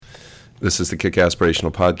This is the Kick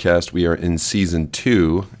Aspirational Podcast. We are in Season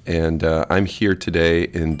 2, and I'm here today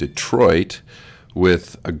in Detroit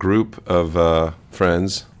with a group of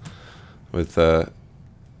friends, with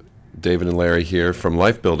David and Larry here from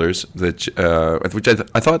Life Builders, which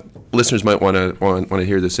I thought listeners might want to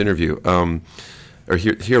hear this interview, or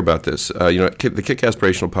hear about this. The Kick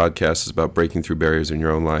Aspirational Podcast is about breaking through barriers in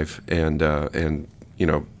your own life and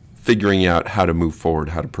figuring out how to move forward,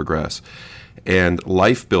 how to progress. And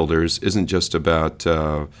Life Builders isn't just about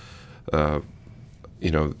a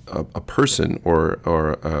person or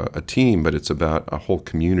a team, but it's about a whole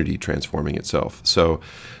community transforming itself. So,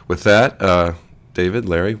 with that, David,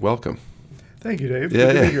 Larry, welcome. Thank you, Dave.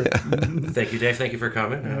 Yeah, Good to be here. Thank you, Dave. Thank you for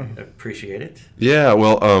coming. I appreciate it. Yeah.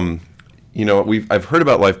 Well, I've heard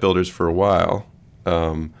about Life Builders for a while.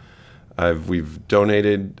 We've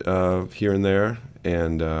donated here and there,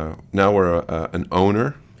 and now we're an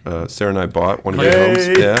owner. Sarah and I bought one of your homes.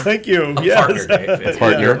 Yeah. Thank you. A partner, Dave. A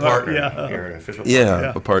partner. You're a partner. Yeah. You're an official partner.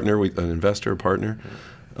 Yeah, a partner, an investor, a partner.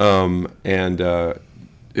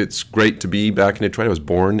 It's great to be back in Detroit. I was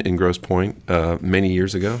born in Grosse Pointe many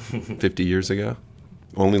years ago, 50 years ago.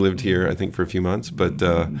 Only lived here, I think, for a few months, but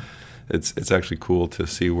it's actually cool to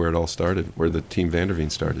see where it all started, where the Team Vanderveen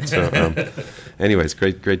started. So, anyways,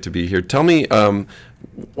 great to be here. Tell me,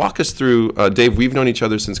 walk us through, Dave, we've known each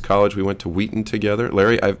other since college. We went to Wheaton together.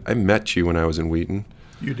 Larry, I met you when I was in Wheaton.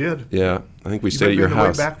 You did. Yeah, I think we stayed at your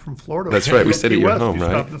house. Way back from Florida. That's right, we stayed at your home,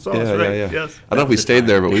 right? Yeah. Yes. I don't know if we stayed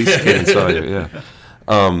there, but we came and saw you, yeah.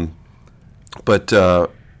 And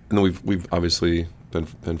then we've obviously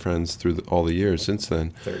been friends through all the years since then.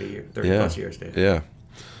 30 plus years, Dave. Yeah.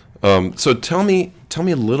 So tell me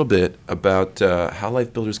a little bit about how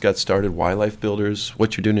Life Builders got started, why Life Builders,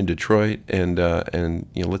 what you're doing in Detroit, and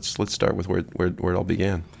let's start with where it all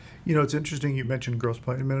began. You know, it's interesting you mentioned Grosse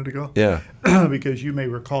Pointe a minute ago. Yeah. Because you may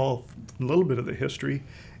recall a little bit of the history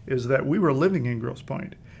is that we were living in Grosse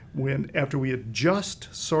Pointe after we had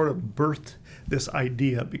just sort of birthed this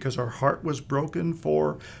idea because our heart was broken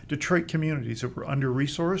for Detroit communities that were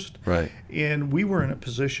under-resourced. Right. And we were in a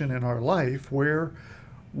position in our life where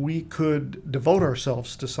we could devote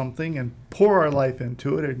ourselves to something and pour our life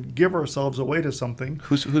into it and give ourselves away to something.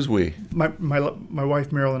 Who's we? My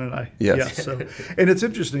wife Marilyn and I. Yes. So, and it's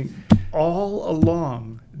interesting, all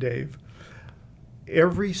along, Dave,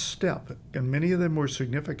 every step, and many of them were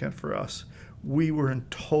significant for us, we were in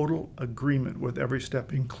total agreement with every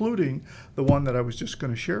step, including the one that I was just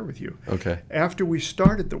going to share with you. Okay. After we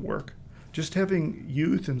started the work, just having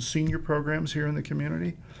youth and senior programs here in the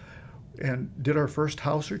community, and did our first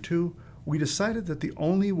house or two, we decided that the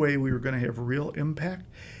only way we were going to have real impact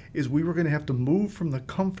is we were going to have to move from the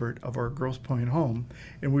comfort of our Grosse Pointe home,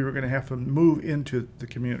 and we were going to have to move into the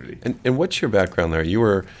community. And what's your background there?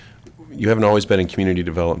 You haven't always been in community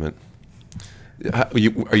development. Are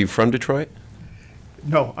you from Detroit?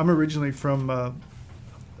 No, I'm originally from a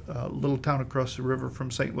little town across the river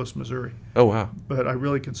from St. Louis, Missouri. Oh, wow. But I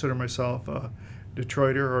really consider myself a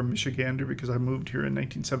Detroiter or Michigander because I moved here in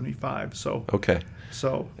 1975. So okay.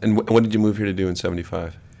 So. And what did you move here to do in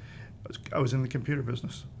 75? I was in the computer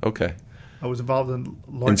business. Okay. I was involved in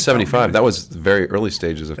large. In 75, that was the very early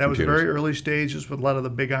stages of computers. That was very early stages with a lot of the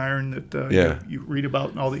big iron that you read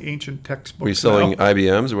about in all the ancient textbooks. Were you selling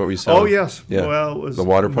IBMs, or what were you selling? Oh, yes. Yeah. Well, it was the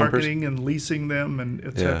water marketing pumpers? And leasing them and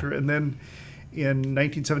et cetera. And then in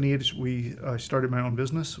 1978, I started my own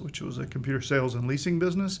business, which was a computer sales and leasing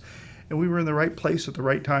business. And we were in the right place at the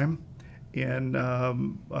right time. And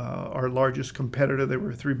our largest competitor, they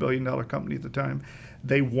were a $3 billion company at the time,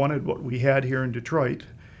 they wanted what we had here in Detroit.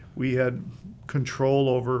 We had control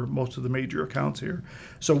over most of the major accounts here.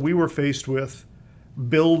 So we were faced with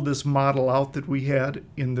build this model out that we had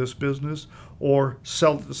in this business or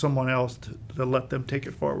sell it to someone else to let them take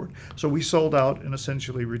it forward. So we sold out and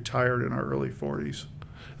essentially retired in our early 40s.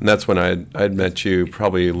 And that's when I'd met you,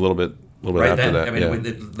 probably a little bit right after then, that. I mean,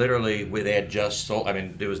 they had just sold. I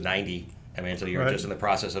mean, it was 90. I mean, so you were just in the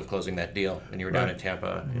process of closing that deal, and you were down in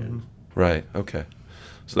Tampa. And Right. Okay.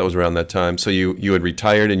 So that was around that time. So you had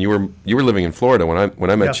retired, and you were living in Florida when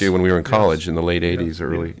I met you when we were in college in the late 80s,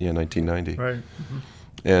 early 1990. Right.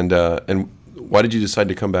 Mm-hmm. And why did you decide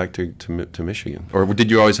to come back to Michigan, or did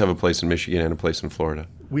you always have a place in Michigan and a place in Florida?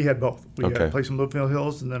 We had both. We had a place in Bloomfield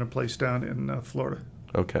Hills and then a place down in Florida.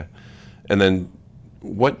 Okay. And then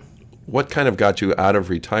what kind of got you out of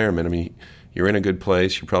retirement? I mean, you're in a good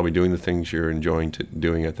place. You're probably doing the things you're enjoying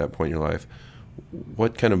doing at that point in your life.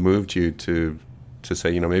 What kind of moved you to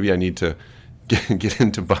say, maybe I need to get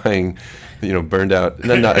into buying, burned out?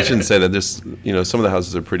 No, I shouldn't say that. There's, some of the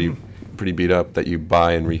houses are pretty beat up that you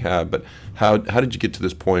buy and rehab. But how did you get to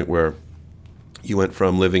this point where you went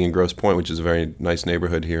from living in Grosse Pointe, which is a very nice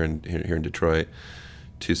neighborhood here in Detroit,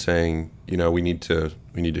 to saying, we need to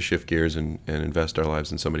shift gears and invest our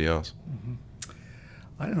lives in somebody else. Mm-hmm.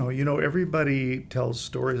 I don't know. Everybody tells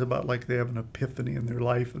stories about like they have an epiphany in their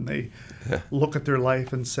life and they look at their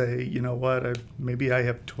life and say, you know what, maybe I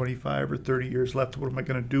have 25 or 30 years left. What am I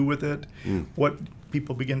going to do with it? What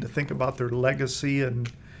people begin to think about their legacy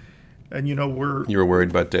and you were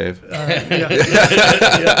worried about Dave.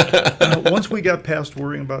 Once we got past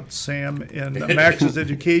worrying about Sam and Max's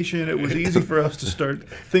education, it was easy for us to start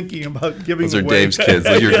thinking about giving Those are away. Dave's kids.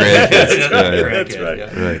 Those are your grandkids. That's right.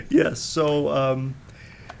 Yeah. Right. Yes. So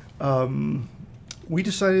we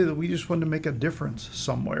decided that we just wanted to make a difference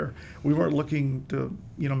somewhere. We weren't looking to,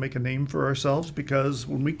 make a name for ourselves, because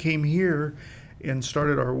when we came here and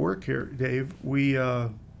started our work here, Dave, we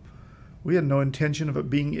had no intention of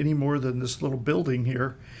it being any more than this little building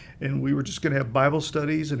here, and we were just going to have Bible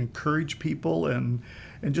studies and encourage people and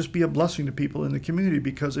just be a blessing to people in the community,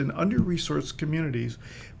 because in under-resourced communities,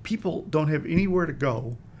 people don't have anywhere to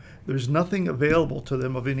go. There's nothing available to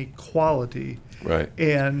them of any quality. Right.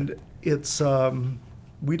 And it's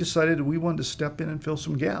we decided we wanted to step in and fill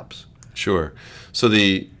some gaps. Sure. So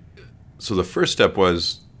the first step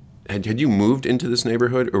was, had you moved into this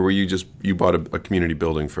neighborhood, or were you bought a community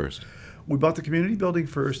building first? We bought the community building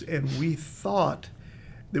first, and we thought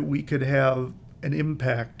that we could have an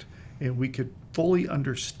impact and we could fully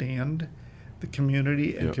understand the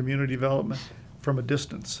community and community development from a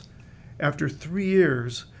distance. After 3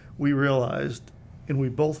 years, we realized, and we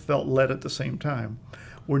both felt led at the same time,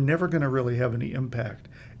 we're never going to really have any impact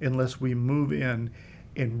unless we move in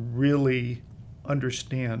and really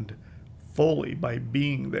understand fully by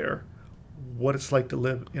being there what it's like to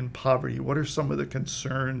live in poverty. What are some of the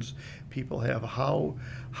concerns people have? How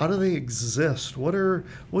do they exist?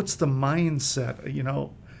 What's the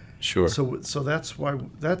mindset? Sure. So that's why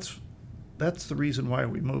that's the reason why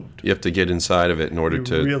we moved. You have to get inside of it in order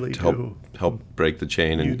to really help break the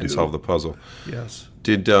chain and solve the puzzle. Yes.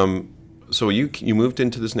 Did so you moved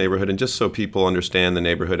into this neighborhood, and just so people understand the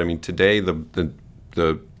neighborhood, I mean, today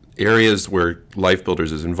the areas where Life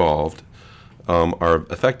Builders is involved are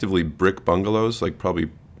effectively brick bungalows, like probably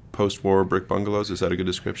post-war brick bungalows. Is that a good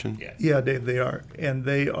description? Yeah, Dave, they are. And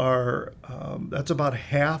they are, that's about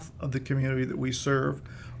half of the community that we serve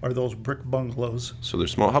are those brick bungalows. So they're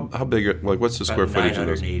small. How big, what's the square footage of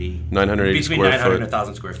those? 980. 980 Between square 900 foot. and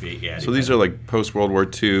 1,000 square feet, yeah. So these are like post-World War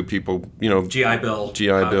II people, GI Bill.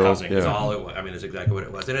 Housing, is all it was. I mean, it's exactly what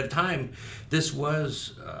it was. And at the time, this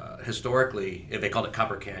was historically, they called it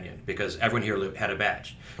Copper Canyon, because everyone here had a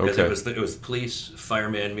badge. Because it was police,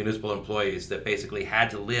 firemen, municipal employees that basically had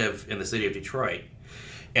to live in the city of Detroit.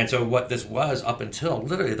 And so what this was up until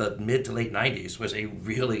literally the mid to late 90s was a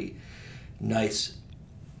really nice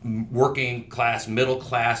working class, middle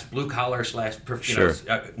class, blue collar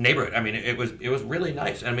 / neighborhood. I mean, it was really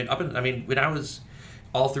nice. I mean, when I was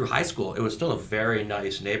all through high school, it was still a very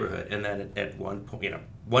nice neighborhood. And then at one point,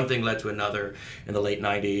 one thing led to another in the late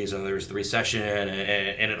 90s, and there was the recession,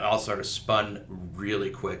 and it all sort of spun really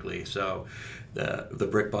quickly. So the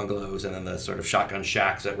brick bungalows and then the sort of shotgun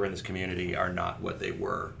shacks that were in this community are not what they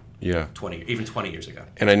were. Yeah. 20 years ago.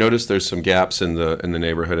 And I noticed there's some gaps in the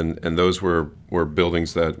neighborhood, and those were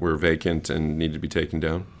buildings that were vacant and needed to be taken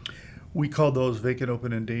down. We called those vacant,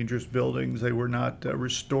 open, and dangerous buildings. They were not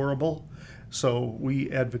restorable. So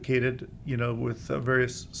we advocated, with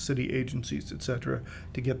various city agencies, et cetera,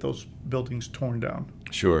 to get those buildings torn down.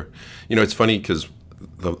 Sure. It's funny because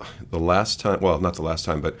the last time, well, not the last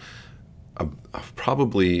time, but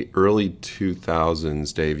probably early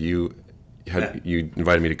 2000s, Dave, you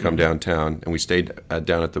invited me to come downtown, and we stayed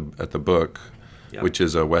down at the Book, which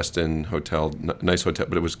is a Westin hotel, nice hotel,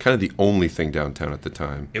 but it was kind of the only thing downtown at the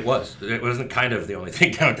time. It was. It wasn't kind of the only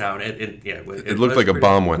thing downtown. It looked like a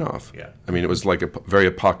bomb went off. Yeah. I mean, it was like very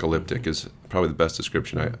apocalyptic is probably the best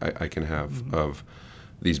description I can have of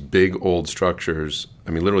these big old structures.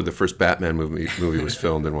 I mean, literally the first Batman movie was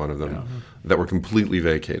filmed in one of them that were completely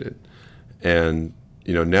vacated. And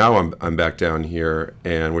now I'm back down here,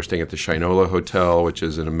 and we're staying at the Shinola Hotel, which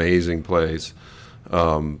is an amazing place.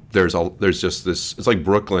 There's just this. It's like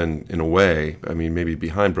Brooklyn in a way. I mean, maybe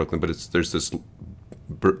behind Brooklyn, but there's this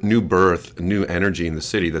new birth, new energy in the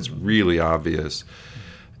city that's really obvious,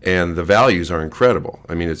 and the values are incredible.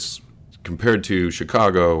 I mean, it's compared to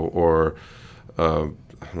Chicago or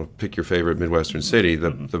pick your favorite Midwestern city.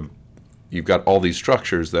 You've got all these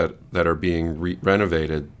structures that are being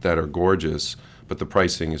renovated that are gorgeous. But the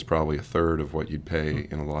pricing is probably a third of what you'd pay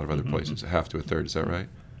in a lot of other places. A half to a third, is that right?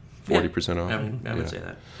 40% off? I would say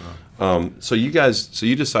that. So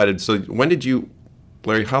you decided, when did you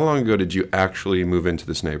Larry, how long ago did you actually move into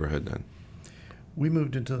this neighborhood then? We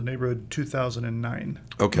moved into the neighborhood in 2009.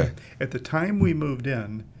 Okay. At the time we moved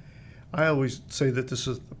in, I always say that this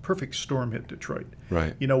is the perfect storm hit Detroit.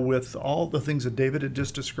 Right. You know, with all the things that David had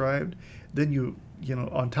just described, then you know,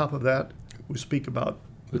 on top of that, we speak about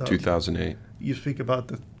The 2008. You speak about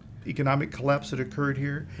the economic collapse that occurred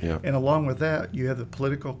here, Yeah. and along with that, you have the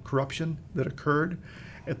political corruption that occurred.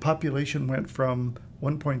 A population went from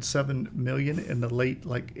 1.7 million in the late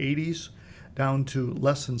 80s down to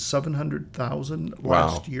less than 700,000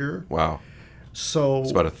 last year. Wow. So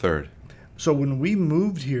It's about a third. So when we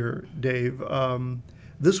moved here, Dave,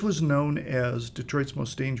 this was known as Detroit's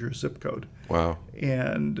most dangerous zip code. Wow.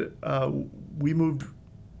 And we moved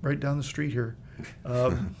right down the street here.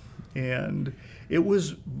 And it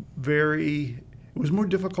was more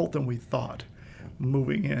difficult than we thought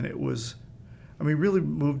moving in. Really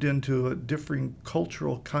moved into a different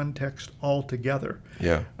cultural context altogether.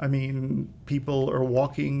 Yeah. I mean, people are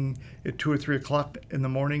walking at 2 or 3 o'clock in the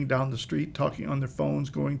morning down the street, talking on their phones,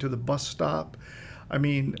 going to the bus stop. I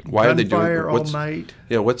mean, Why are they doing gunfire all night.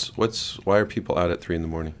 Yeah, why are people out at 3 in the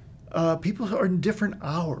morning? People are in different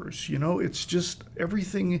hours. You know, it's just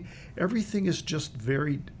everything is just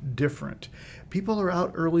very different. People are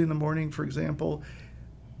out early in the morning, for example.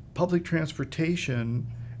 Public transportation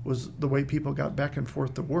was the way people got back and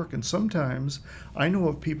forth to work. And sometimes I know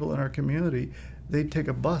of people in our community, they'd take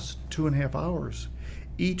a bus 2.5 hours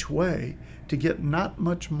each way to get not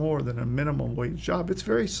much more than a minimum wage job. It's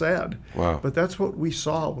very sad. Wow. But that's what we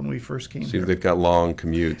saw when we first came See, here. they've got long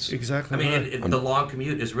commutes. Exactly. I mean, right. the long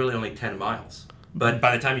commute is really only 10 miles. But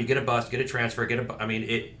by the time you get a bus, get a transfer,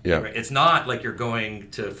 it's not like you're going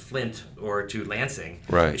to Flint or to Lansing.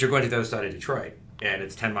 Right. But you're going to the other side of Detroit. And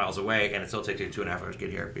it's 10 miles away, and it still takes you 2.5 hours to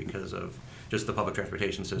get here because of just the public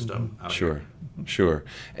transportation system out here. Sure.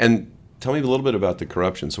 And tell me a little bit about the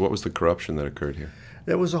corruption. So what was the corruption that occurred here?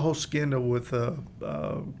 There was a whole scandal with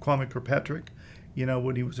Kwame Kirkpatrick, you know,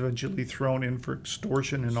 when he was eventually thrown in for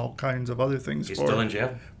extortion and all kinds of other things. He's still in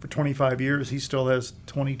jail? For 25 years. He still has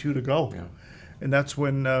 22 to go. Yeah. And that's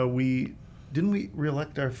when didn't we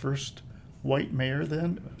reelect our first white mayor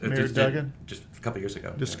then? Mayor Duggan? Just a couple years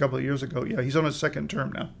ago. Just a couple of years ago. Yeah, he's on his second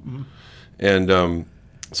term now. Mm-hmm. And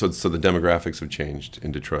so the demographics have changed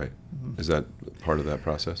in Detroit. Mm-hmm. Is that part of that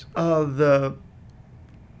process? The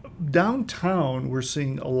downtown, we're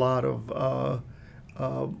seeing a lot of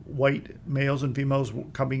white males and females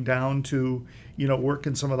coming down to, you know, work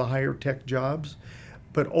in some of the higher tech jobs.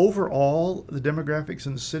 But overall, the demographics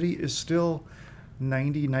in the city is still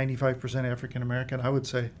 95% African American, I would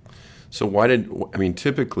say. So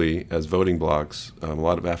typically as voting blocks, a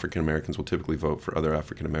lot of African Americans will typically vote for other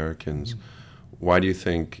African Americans. Mm-hmm. Why do you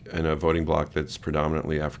think in a voting block that's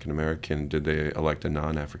predominantly African American, did they elect a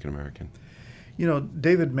non-African American? You know,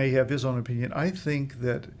 David may have his own opinion. I think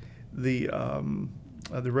that the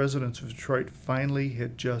residents of Detroit finally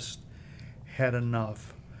had just had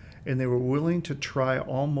enough, and they were willing to try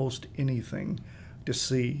almost anything to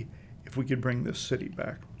see if we could bring this city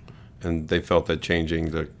back. And they felt that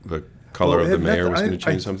changing the color of the mayor was going to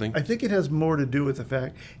change something? I think it has more to do with the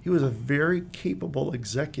fact he was a very capable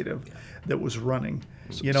executive that was running.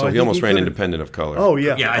 You know, so he almost ran independent of color. Oh,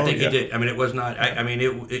 yeah. Yeah, I think he did. I mean, it was not,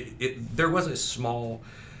 there was a small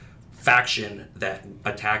faction that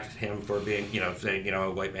attacked him for being, saying,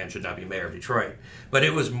 a white man should not be mayor of Detroit. But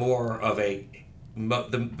it was more of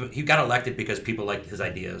he got elected because people liked his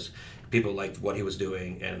ideas. People liked what he was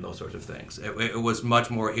doing and those sorts of things. It was much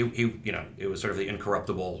more. It was sort of the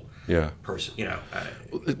incorruptible person.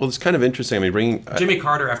 Well, it's kind of interesting. I mean, bringing Jimmy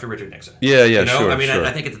Carter after Richard Nixon. Yeah, Sure. Sure.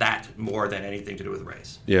 I think it's that more than anything to do with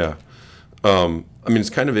race. Yeah, it's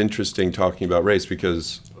kind of interesting talking about race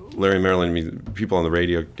because Larry Maryland. People on the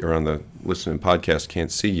radio or on the listening podcast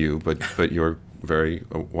can't see you, but you're very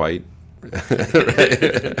white.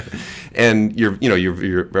 And you're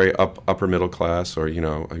very upper middle class or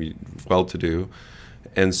well-to-do,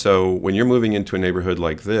 and so when you're moving into a neighborhood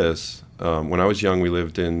like this, when I was young, we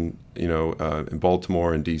lived in in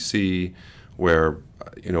Baltimore and D.C., where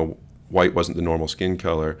white wasn't the normal skin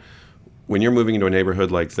color. When you're moving into a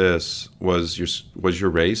neighborhood like this, was your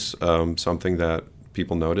race something that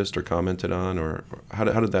people noticed or commented on, or how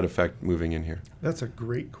did that affect moving in here? That's a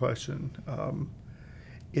great question.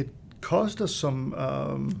 It caused us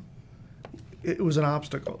some. It was an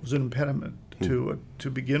obstacle. It was an impediment to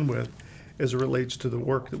begin with, as it relates to the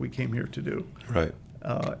work that we came here to do. Right.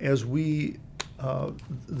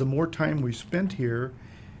 The more time we spent here,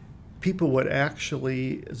 people would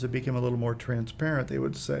actually, as it became a little more transparent, they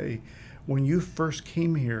would say, when you first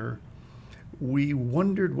came here, we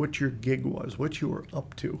wondered what your gig was, what you were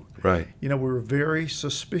up to. Right. We were very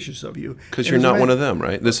suspicious of you. Because you're not one of them,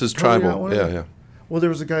 right? This is tribal. Yeah. Well, there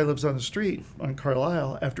was a guy who lives on the street on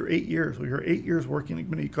Carlisle. After 8 years, we were 8 years working.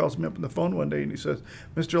 He calls me up on the phone one day and he says,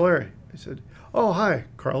 "Mr. Larry," I said, "Oh, hi,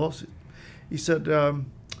 Carlos." He said, "I'm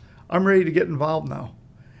ready to get involved now."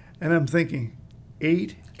 And I'm thinking,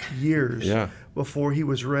 8 years before he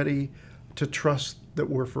was ready to trust that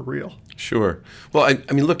we're for real. Sure. Well,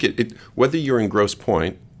 I mean, look, whether you're in Grosse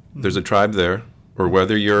Pointe, there's a tribe there, or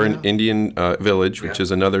whether you're in Indian Village, which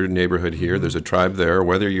is another neighborhood here, there's a tribe there, or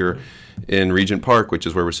whether you're in Regent Park, which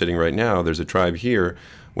is where we're sitting right now, there's a tribe here.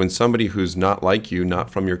 When somebody who's not like you, not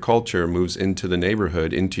from your culture, moves into the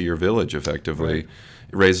neighborhood, into your village effectively, it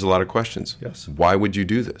raises a lot of questions. Yes. Why would you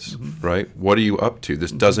do this, right? What are you up to?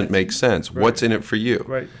 This doesn't make sense. Right. What's in it for you?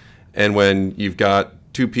 Right. And when you've got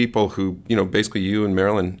two people who, basically you and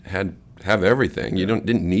Marilyn have everything. You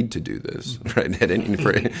didn't need to do this, right?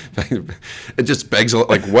 It just begs,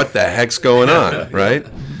 like, what the heck's going on, right?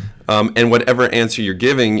 And whatever answer you're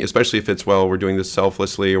giving, especially if it's, well, we're doing this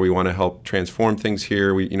selflessly, or we want to help transform things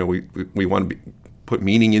here. We want to put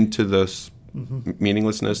meaning into this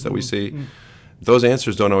meaninglessness that we see. Those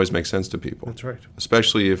answers don't always make sense to people. That's right.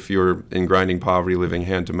 Especially if you're in grinding poverty, living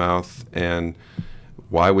hand to mouth, and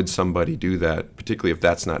why would somebody do that, particularly if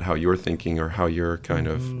that's not how you're thinking or how you're kind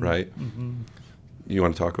of, right? You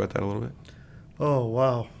want to talk about that a little bit? Oh,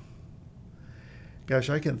 wow. Gosh,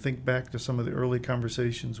 I can think back to some of the early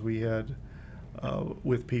conversations we had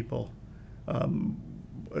with people.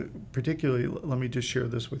 Particularly, let me just share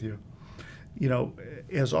this with you.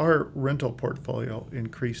 As our rental portfolio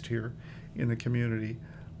increased here in the community,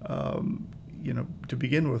 to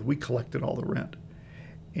begin with, we collected all the rent.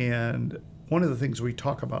 And one of the things we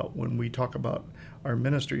talk about when we talk about our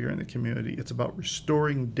ministry here in the community, it's about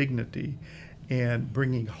restoring dignity and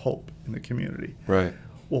bringing hope in the community. Right.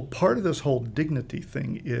 Well, part of this whole dignity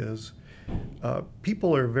thing is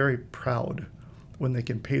people are very proud when they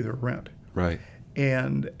can pay their rent. Right.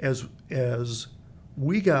 And as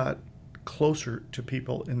we got closer to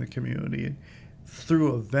people in the community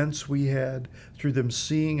through events we had, through them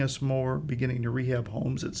seeing us more, beginning to rehab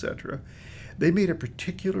homes, etc., they made a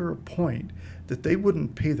particular point that they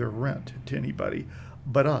wouldn't pay their rent to anybody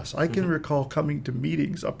but us. I can recall coming to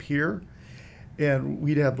meetings up here, and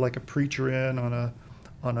we'd have like a preacher in on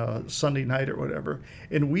a Sunday night or whatever,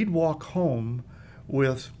 and we'd walk home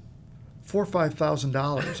with $4,000 or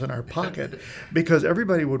 $5,000 in our pocket because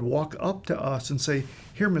everybody would walk up to us and say,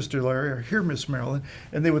 "Here, Mr. Larry," or "Here, Miss Marilyn,"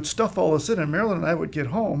 and they would stuff all this in, and Marilyn and I would get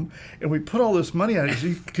home, and we put all this money on it.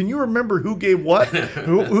 So, can you remember who gave what?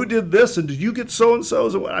 who did this? And did you get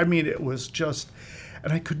so-and-so? I mean, it was just,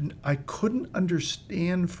 and I couldn't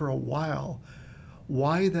understand for a while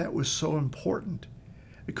why that was so important.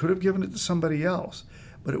 I could have given it to somebody else,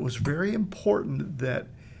 but it was very important that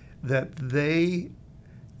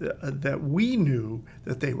we knew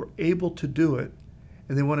that they were able to do it,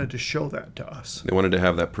 and they wanted to show that to us. They wanted to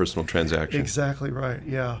have that personal transaction. Exactly right,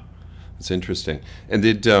 yeah. That's interesting. And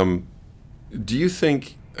do you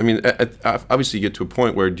think, I mean, obviously you get to a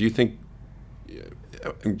point where, do you think,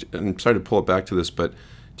 I'm sorry to pull it back to this, but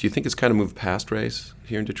do you think it's kind of moved past race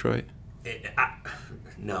here in Detroit?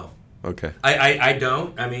 No. Okay. I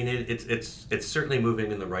don't. I mean, it's certainly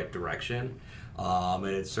moving in the right direction, and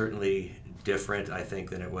it's certainly different, I think,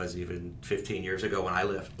 than it was even 15 years ago when I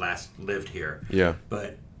last lived here. Yeah.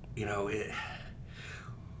 But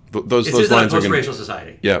those it's lines not a are post-racial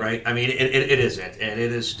society. Yeah. Right. I mean, it isn't, and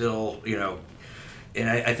it is still, and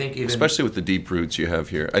I think even especially with the deep roots you have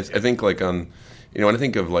here. I think like when I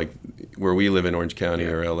think of like where we live in Orange County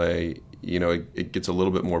or LA, it gets a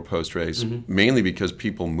little bit more post-race, mainly because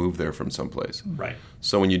people move there from someplace. Right.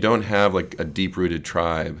 So when you don't have like a deep-rooted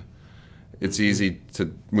tribe, it's easy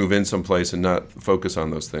to move in someplace and not focus on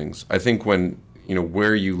those things. I think when,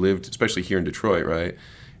 where you lived, especially here in Detroit, right,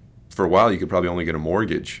 for a while you could probably only get a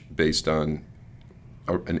mortgage based on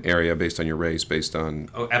an area, based on your race, based on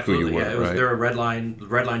who you were, right? There are red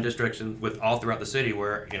line districts all throughout the city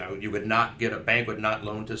where, a bank would not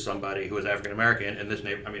loan to somebody who was African American in this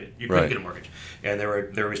neighborhood. I mean, you couldn't get a mortgage. And there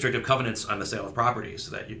were restrictive covenants on the sale of properties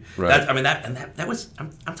that that was,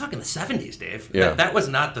 I'm talking the 70s, Dave. Yeah. That was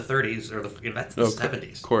not the 30s or that's the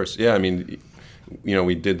 70s. Of course. Yeah. I mean,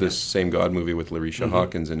 we did this Same God movie with Larisha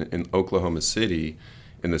Hawkins in Oklahoma City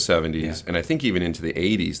in the 70s, and I think even into the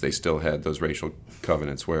 80s they still had those racial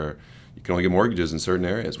covenants where you can only get mortgages in certain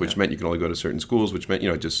areas, which meant you can only go to certain schools, which meant,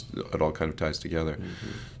 it all kind of ties together.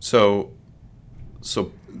 So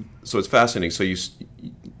it's fascinating. So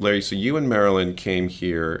Larry, you and Marilyn came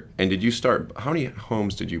here, and did you start, how many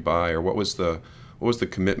homes did you buy, or what was the what was the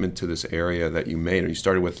commitment to this area that you made? And you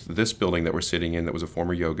started with this building that we're sitting in that was a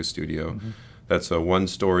former yoga studio. Mm-hmm. That's a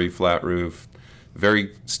one-story flat roof,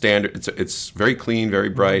 very standard. It's very clean, very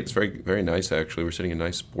bright. It's very, very nice, actually. We're sitting in a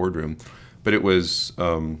nice boardroom. But it was,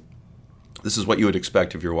 this is what you would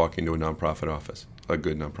expect if you're walking to a nonprofit office, a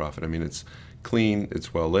good nonprofit. I mean, it's clean,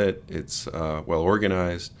 it's well lit, it's well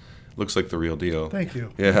organized. Looks like the real deal. Thank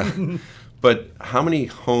you. Yeah. But how many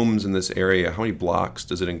homes in this area, how many blocks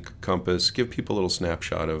does it encompass? Give people a little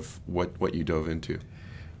snapshot of what you dove into.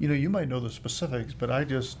 You might know the specifics, but I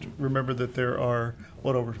just remember that there are,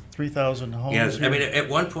 over 3,000 homes? Yes, here? I mean, at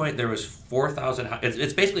one point there was 4,000,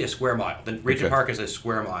 it's basically a square mile. The Regent Park is a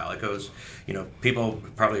square mile. It goes, people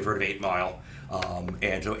probably have heard of 8 Mile.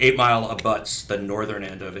 And so 8 Mile abuts the northern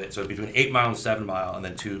end of it. So between 8 Mile and 7 Mile, and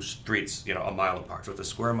then 2 streets, a mile apart. So it's a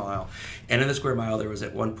square mile. And in the square mile, there was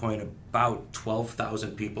at one point about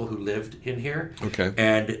 12,000 people who lived in here. Okay.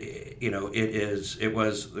 And, there's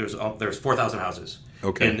 4,000 houses.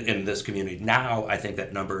 Okay. In this community. Now, I think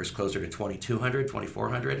that number is closer to 2,200,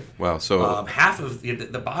 2,400. Wow. So half of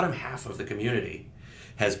the bottom half of the community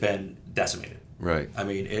has been decimated. Right. I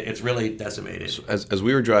mean, it's really decimated. So as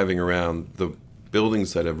we were driving around, the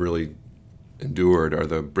buildings that have really endured are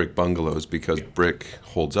the brick bungalows because brick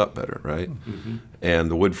holds up better, right? Mm-hmm. And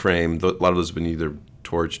the wood frame, a lot of those have been either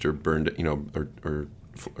torched or burned, or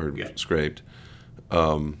scraped.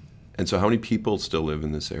 And so, how many people still live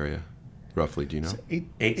in this area? Roughly, do you know?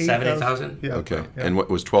 70,000. Yeah. Okay. Yeah. And what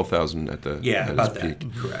was 12,000 at the about peak?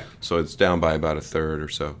 that. Correct. So it's down by about a third or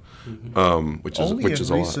so, which is a lot.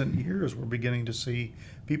 In recent years, we're beginning to see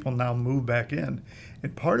people now move back in,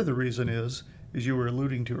 and part of the reason is, as you were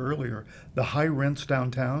alluding to earlier, the high rents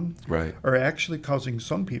downtown are actually causing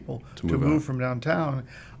some people to move from downtown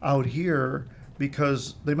out here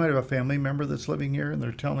because they might have a family member that's living here, and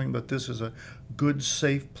they're telling them that this is a good,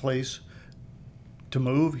 safe place to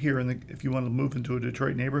move here if you want to move into a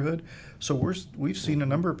Detroit neighborhood. So we've seen a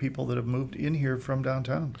number of people that have moved in here from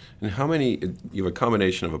downtown. And how many, you have a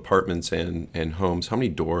combination of apartments and homes, how many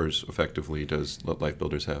doors effectively does Life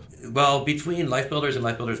Builders have? Well, between Life Builders and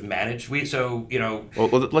Life Builders Managed, well,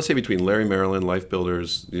 let's say between Larry Maryland, Life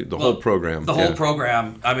Builders, the whole program. The whole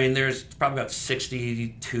program, I mean, there's probably about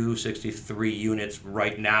 62, 63 units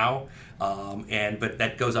right now, but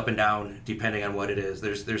that goes up and down depending on what it is.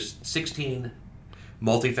 There's 16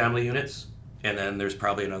 multifamily units, and then there's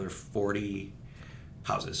probably another 40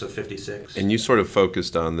 houses, so 56. And you sort of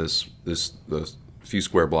focused on the few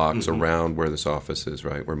square blocks around where this office is,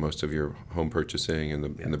 right? Where most of your home purchasing and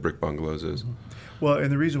the brick bungalows is. Well,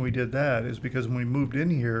 and the reason we did that is because when we moved in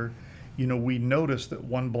here, we noticed that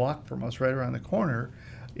one block from us, right around the corner,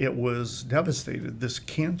 it was devastated. This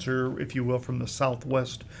cancer, if you will, from the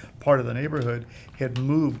southwest part of the neighborhood had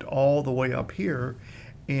moved all the way up here.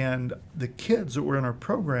 And the kids that were in our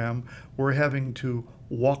program were having to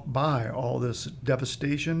walk by all this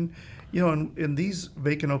devastation. And these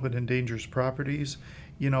vacant, open, and dangerous properties,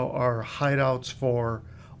 are hideouts for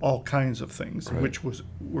all kinds of things, which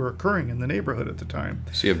were occurring in the neighborhood at the time.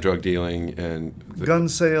 So you have drug dealing and gun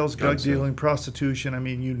sales, drug dealing, prostitution. I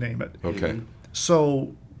mean, you name it. Okay.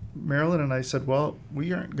 So Marilyn and I said, well,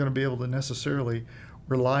 we aren't going to be able to necessarily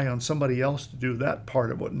rely on somebody else to do that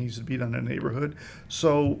part of what needs to be done in the neighborhood.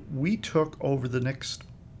 So we took over the next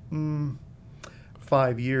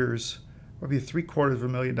 5 years, maybe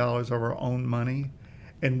 $750,000 of our own money,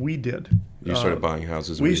 and we did. You started buying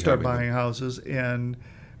houses. We started buying houses, and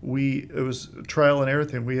it was trial and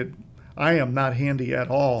everything. I am not handy at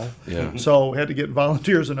all, so we had to get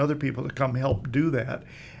volunteers and other people to come help do that.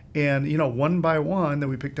 And, one by one, then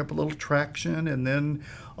we picked up a little traction and then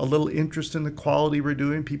a little interest in the quality we're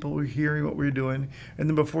doing. People were hearing what we were doing. And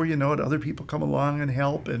then before you know it, other people come along and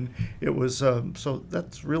help. And it was, so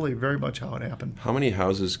that's really very much how it happened. How many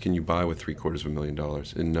houses can you buy with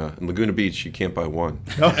 $750,000? In Laguna Beach, you can't buy one.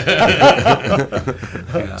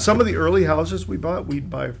 Some of the early houses we'd buy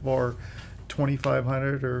for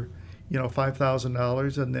 $2,500 or,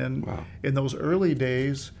 $5,000. And then in those early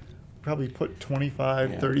days, probably put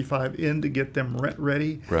 25, 35 in to get them rent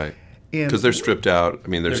ready. Right. Because they're stripped out. I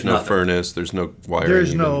mean, there's no furnace, there's no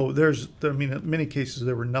wiring. In many cases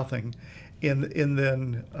there were nothing. And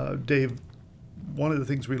then, Dave, one of the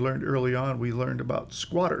things we learned early on, we learned about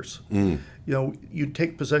squatters. You'd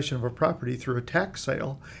take possession of a property through a tax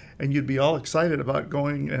sale, and you'd be all excited about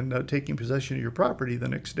going and taking possession of your property the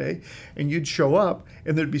next day, and you'd show up,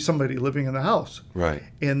 and there'd be somebody living in the house. Right.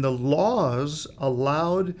 And the laws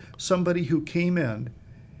allowed somebody who came in,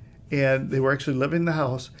 and they were actually living in the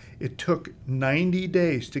house. It took 90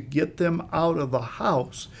 days to get them out of the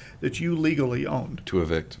house that you legally owned. To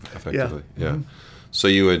evict, effectively. Yeah. Mm-hmm. So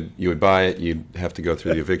you would buy it, you'd have to go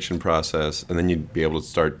through the eviction process, and then you'd be able to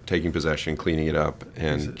start taking possession, cleaning it up,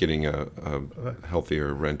 and getting a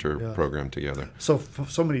healthier renter program together. So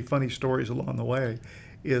many funny stories along the way.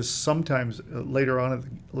 Is sometimes later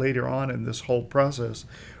on in this whole process,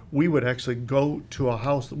 we would actually go to a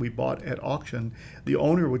house that we bought at auction. The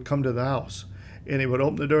owner would come to the house, and he would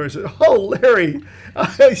open the door and say, "Oh, Larry,"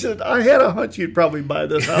 I said, "I had a hunch you'd probably buy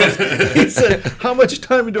this house." He said, "How much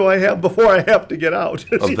time do I have before I have to get out?"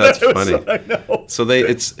 Oh, that's funny. I know. So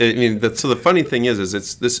the funny thing is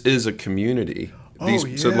this is a community.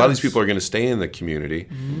 So a lot of these people are going to stay in the community.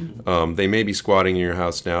 Mm-hmm. They may be squatting in your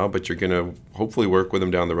house now, but you're going to hopefully work with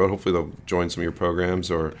them down the road. Hopefully they'll join some of your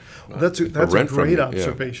programs or that's a great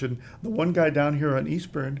observation. Yeah. The one guy down here on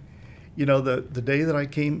Eastburn, the day that I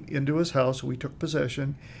came into his house, we took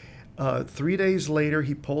possession. 3 days later,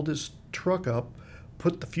 he pulled his truck up,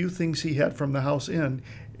 put the few things he had from the house in,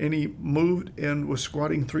 and he moved and was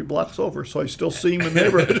squatting 3 blocks over. So I still see him in the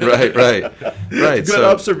neighborhood. Right. Good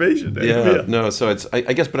observation, Dave. Yeah. No. So it's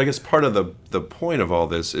I guess part of the point of all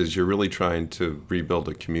this is you're really trying to rebuild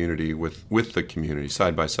a community with the community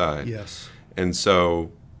side by side. Yes. And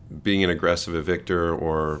so being an aggressive evictor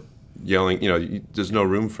or yelling, there's no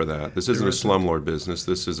room for that. This isn't a slumlord business.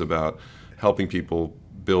 This is about helping people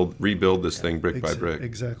rebuild this thing brick by brick.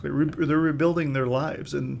 Exactly. They're rebuilding their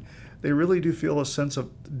lives, and they really do feel a sense of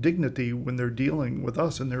dignity when they're dealing with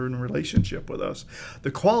us and they're in a relationship with us. The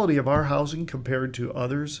quality of our housing compared to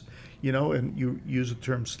others, and you use the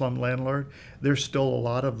term slum landlord, there's still a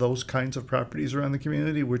lot of those kinds of properties around the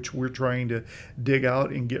community, which we're trying to dig out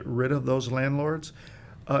and get rid of those landlords.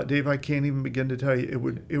 Dave, I can't even begin to tell you. It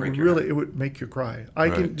would make you cry. I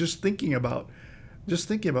can just thinking about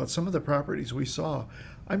some of the properties we saw.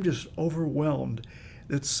 I'm just overwhelmed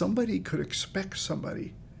that somebody could expect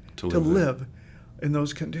somebody to live in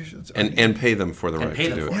those conditions and pay them for the right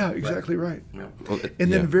to do it. Yeah, exactly right. Yeah. Well,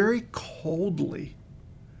 and then very coldly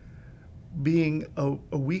being a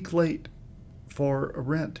week late for a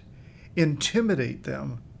rent, intimidate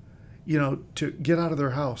them, to get out of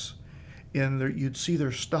their house. And you'd see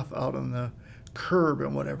their stuff out on the curb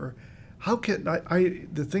and whatever. How can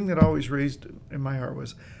the thing that always raised in my heart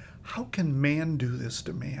was, how can man do this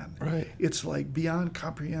to man? Right. It's like beyond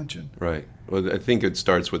comprehension. Right. Well, I think it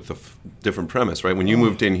starts with the different premise, right? When you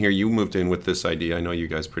moved in here, you moved in with this idea. I know you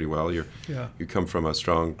guys pretty well. You come from a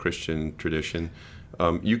strong Christian tradition.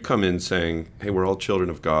 You come in saying, "Hey, we're all children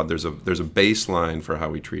of God. There's a baseline for how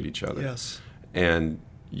we treat each other." Yes. And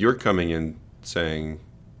you're coming in saying,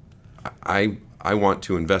 I want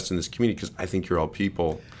to invest in this community because I think you're all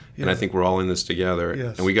people, and I think we're all in this together,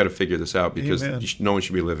 and we got to figure this out because no one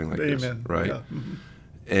should be living like this, right? Yeah. Mm-hmm.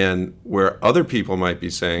 And where other people might be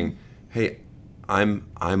saying, "Hey,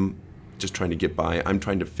 I'm just trying to get by. I'm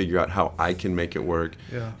trying to figure out how I can make it work."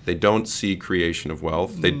 Yeah. They don't see creation of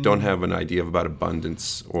wealth. They don't have an idea about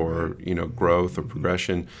abundance or growth or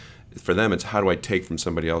progression. For them, it's how do I take from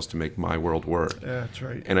somebody else to make my world work? Yeah, that's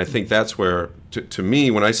right. And I think that's where, to me,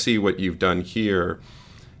 when I see what you've done here,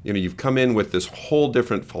 you've come in with this whole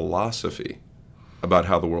different philosophy about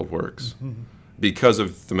how the world works because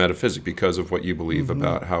of the metaphysics, because of what you believe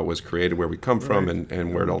about how it was created, where we come from,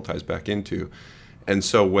 and where it all ties back into. And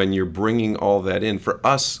so when you're bringing all that in, for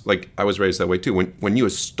us, like I was raised that way too, when you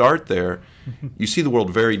start there, you see the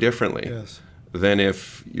world very differently. Yes. Than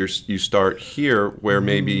if you start here where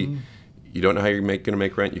maybe you don't know how you're going to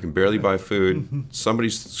make rent, you can barely buy food,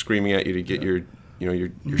 somebody's screaming at you to get your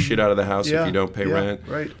shit out of the house if you don't pay rent,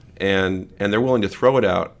 right? And they're willing to throw it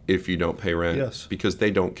out if you don't pay rent because they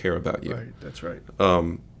don't care about you. Right, that's right.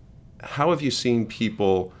 How have you seen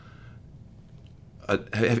people?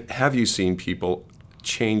 Have you seen people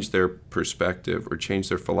change their perspective or change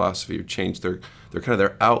their philosophy or change their kind of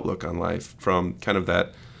their outlook on life from kind of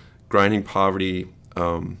that grinding poverty,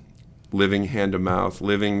 living hand to mouth,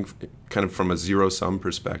 living kind of from a zero-sum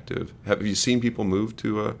perspective? Have you seen people move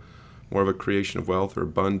to more of a creation of wealth or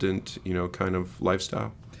abundant, kind of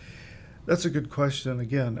lifestyle? That's a good question.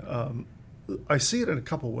 Again, I see it in a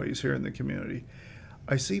couple ways here in the community.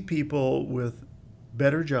 I see people with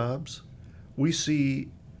better jobs. We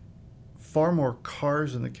see far more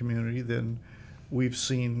cars in the community than we've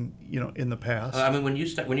seen, in the past. When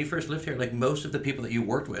you first lived here, like most of the people that you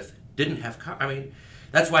worked with didn't have cars.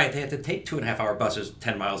 That's why they had to take 2.5-hour buses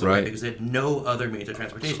 10 miles away because they had no other means of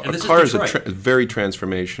transportation. And a car is a very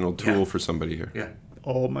transformational tool for somebody here. Yeah.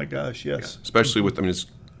 Oh my gosh, yes. Yeah. Especially with, it's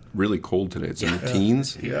really cold today. It's in the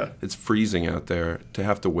teens. Yeah. It's freezing out there. To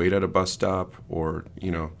have to wait at a bus stop or,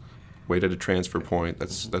 wait at a transfer point,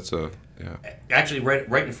 that's Actually,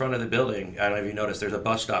 right in front of the building, I don't know if you noticed, there's a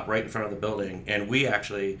bus stop right in front of the building, and we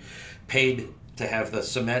actually paid to have the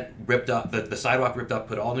cement ripped up, the sidewalk ripped up,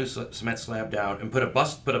 put all new cement slab down, and there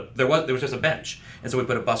was just a bench, and so we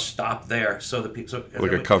put a bus stop there, so the people,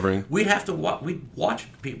 like a covering. We'd have to we'd watch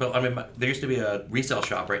people. I mean, there used to be a resale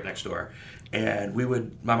shop right next door, and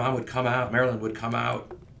my mom would come out, Marilyn would come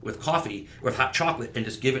out with coffee or with hot chocolate and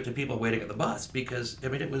just give it to people waiting at the bus, because I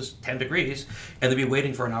mean it was 10 degrees, and they'd be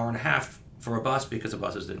waiting for an hour and a half for a bus because the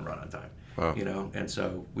buses didn't run on time. Wow. You know, and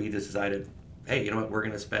so we just decided, hey, you know what, we're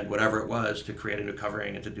going to spend whatever it was to create a new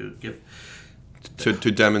covering and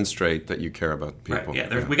to demonstrate that you care about people.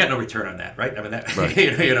 Right, yeah, we got no return on that, right? I mean, that right.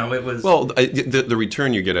 you know, it was the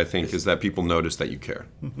return you get, I think, is that people notice that you care.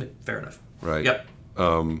 Fair enough. Right. Yep.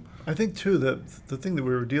 I think too that the thing that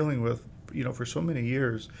we were dealing with, you know, for so many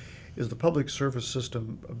years, is the public service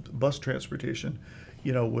system of bus transportation,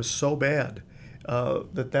 you know, was so bad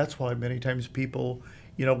that's why many times people,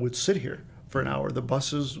 you know, would sit here for an hour.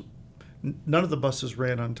 None of the buses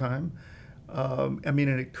ran on time. I mean,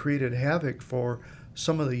 and it created havoc for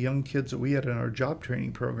some of the young kids that we had in our job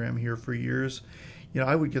training program here for years. You know,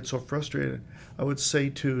 I would get so frustrated. I would say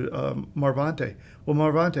to Marvante, well,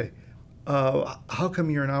 Marvante, how come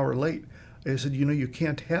you're an hour late? I said, you know, you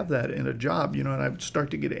can't have that in a job, you know, and I would start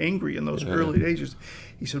to get angry in those early days.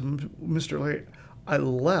 He said, Mr. Larry, I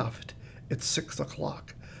left at 6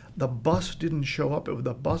 o'clock. The bus didn't show up.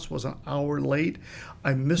 The bus was an hour late.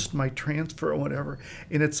 I missed my transfer or whatever.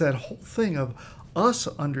 And it's that whole thing of us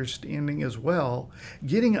understanding as well,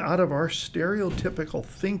 getting out of our stereotypical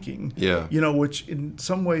thinking, you know, which in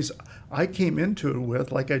some ways I came into it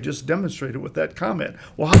with, like I just demonstrated with that comment.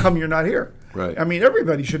 Well, how come you're not here? Right. I mean,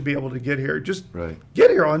 everybody should be able to get here. Just right.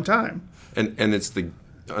 Get here on time. And it's the,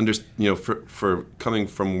 you know, for coming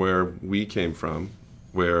from where we came from,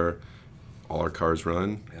 where all our cars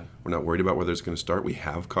run, we're not worried about whether it's going to start. We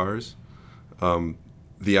have cars.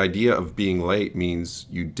 The idea of being late means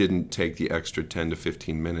you didn't take the extra 10 to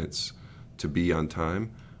 15 minutes to be on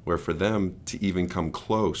time, where for them to even come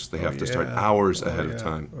close, they have to start hours ahead of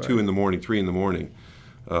time, right. 2 a.m, 3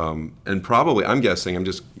 a.m. And probably, I'm guessing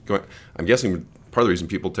part of the reason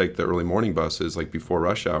people take the early morning buses like before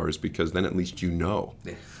rush hours, because then at least you know.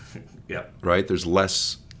 Yeah. Right? There's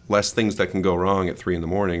less things that can go wrong at 3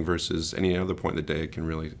 a.m. versus any other point in the day it can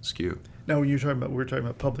really skew. Now, when we're talking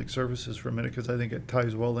about public services for a minute, because I think it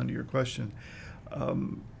ties well into your question.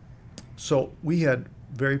 So we had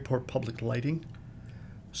very poor public lighting,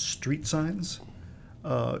 street signs,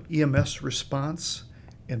 EMS response,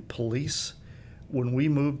 and police. When we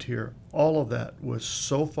moved here, all of that was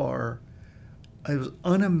so far, it was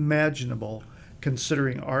unimaginable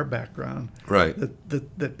considering our background. Right.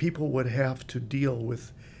 That people would have to deal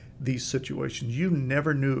with these situations. You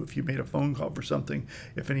never knew if you made a phone call for something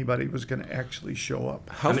if anybody was going to actually show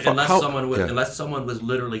up. Unless someone was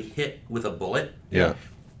literally hit with a bullet. Yeah.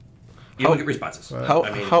 You don't get responses. Right.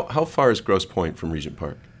 How far is Grosse Pointe from Regent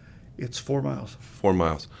Park? It's 4 miles. 4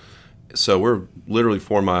 miles. So we're literally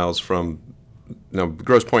 4 miles from. Now,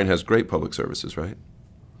 Grosse Pointe has great public services, right?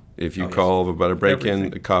 If you call about a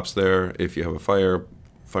break-in, the cop's there. If you have a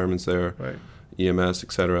fireman's there. Right. EMS,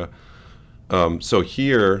 etc. So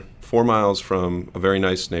here, 4 miles from a very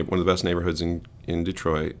nice one of the best neighborhoods in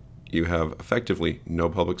Detroit, you have effectively no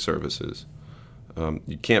public services.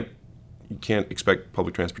 You can't expect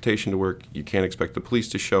public transportation to work. You can't expect the police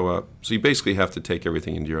to show up. So you basically have to take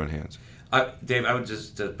everything into your own hands. Dave, I would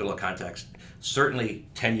just to build a context. Certainly,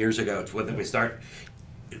 10 years ago, when we start,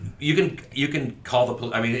 you can call the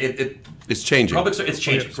police. I mean, it's changing. It's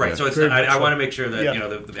changing, right? So it's. I want to make sure that you know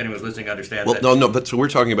that anyone's listening understands. Well, no. But so we're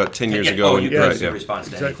talking about 10 years ago. You guys response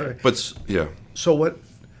to exactly. anything. But yeah.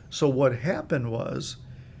 So what happened was,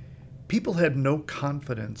 people had no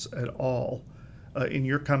confidence at all. In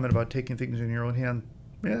your comment about taking things in your own hand,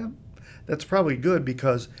 yeah, that's probably good,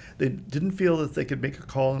 because they didn't feel that they could make a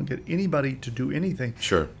call and get anybody to do anything.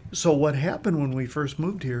 Sure. So what happened when we first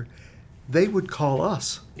moved here, they would call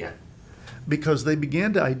us. Yeah. Because they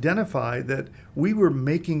began to identify that we were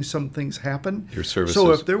making some things happen. Your services.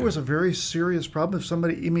 So if there was a very serious problem,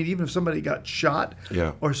 even if somebody got shot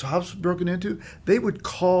or his house was broken into, they would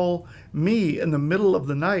call me in the middle of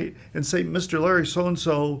the night and say, Mr. Larry,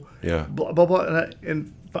 so-and-so, blah, blah, blah.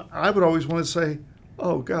 And I would always want to say,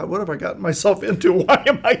 oh, God, what have I gotten myself into? Why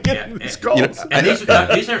am I getting these calls? And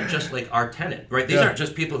these aren't just like our tenant, right? These aren't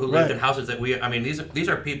just people who lived in houses that these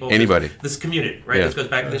are people. Anybody. This community, right? This goes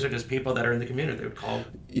back to these are just people that are in the community. They would call.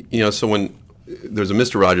 You know, so when there's a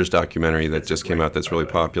Mr. Rogers documentary that just came out that's really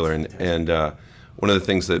popular, and one of the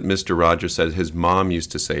things that Mr. Rogers said his mom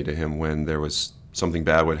used to say to him when there was something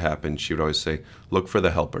bad would happen, she would always say, look for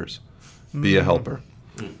the helpers. Be a helper.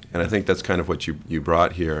 And I think that's kind of what you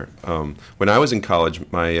brought here. When I was in college,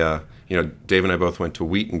 my Dave and I both went to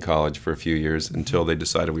Wheaton College for a few years until they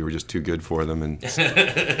decided we were just too good for them and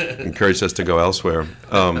encouraged us to go elsewhere.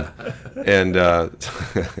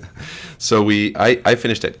 So I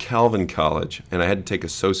finished at Calvin College, and I had to take a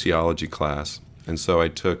sociology class. And so I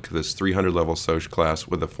took this 300-level soc class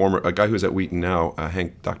with a guy who's at Wheaton now,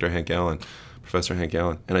 Dr. Hank Allen, Professor Hank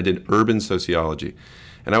Allen, and I did urban sociology.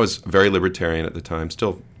 And I was very libertarian at the time,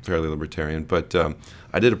 still fairly libertarian, but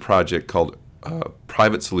I did a project called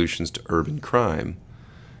Private Solutions to Urban Crime,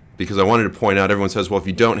 because I wanted to point out, everyone says, well, if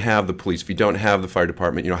you don't have the police, if you don't have the fire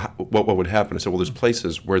department, what would happen? I said, well, there's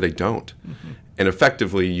places where they don't. Mm-hmm. And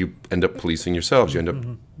effectively, you end up policing yourselves. You end up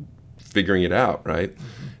figuring it out, right?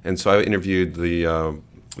 Mm-hmm. And so I interviewed the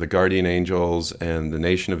Guardian Angels and the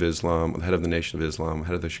Nation of Islam, the head of the Nation of Islam,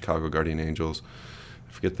 head of the Chicago Guardian Angels.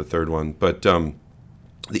 I forget the third one. But the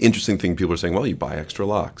interesting thing, people are saying, well, you buy extra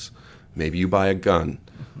locks. Maybe you buy a gun.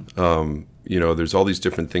 There's all these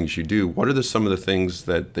different things you do. What are some of the things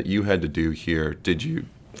that you had to do here?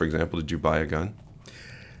 For example, did you buy a gun?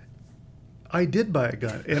 I did buy a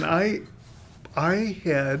gun, and I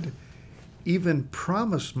had even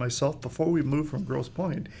promised myself before we moved from Grosse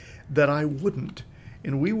Pointe that I wouldn't.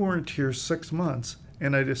 And we weren't here 6 months,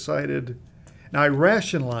 and I decided, now I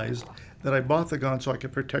rationalized that I bought the gun so I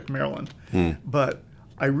could protect Marilyn, but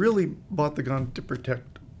I really bought the gun to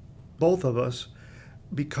protect both of us,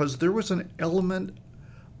 because there was an element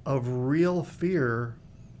of real fear,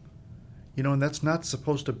 and that's not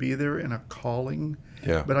supposed to be there in a calling.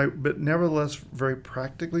 Yeah. But nevertheless, very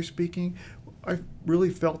practically speaking, I really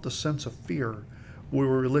felt a sense of fear where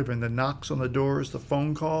we were living. The knocks on the doors, the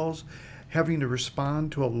phone calls, having to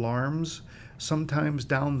respond to alarms, sometimes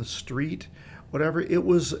down the street, whatever. It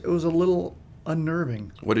was a little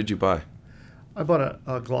unnerving. What did you buy? I bought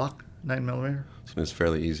a Glock 9mm. So it's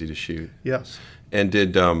fairly easy to shoot. Yes. And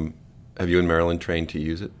have you and Marilyn trained to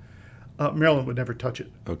use it? Marilyn would never touch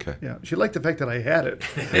it. Okay. Yeah, she liked the fact that I had it.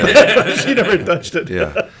 Yeah. She never touched it.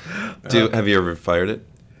 Yeah. Have you ever fired it?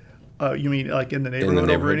 You mean like in the neighborhood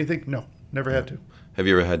over anything? No, never had to. Have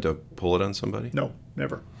you ever had to pull it on somebody? No,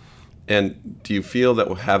 never. And do you feel that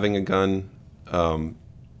having a gun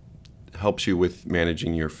helps you with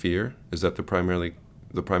managing your fear? Is that the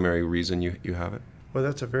primary reason you have it? Well,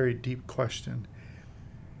 that's a very deep question.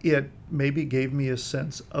 It maybe gave me a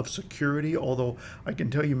sense of security, although I can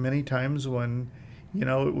tell you many times when,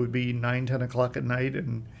 it would be 9, 10 o'clock at night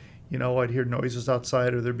and, I'd hear noises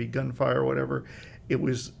outside or there'd be gunfire or whatever. It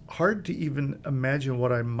was hard to even imagine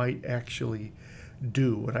what I might actually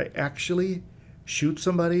do. Would I actually shoot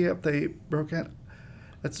somebody if they broke in?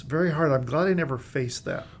 That's very hard. I'm glad I never faced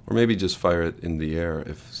that. Or maybe just fire it in the air.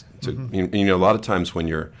 A lot of times when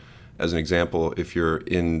you're, as an example, if you're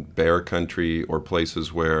in bear country or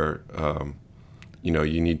places where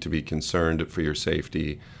you need to be concerned for your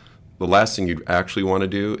safety, the last thing you'd actually want to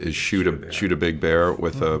do is shoot a big bear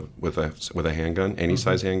with a handgun, any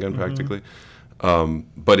size handgun practically.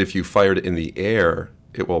 But if you fired it in the air,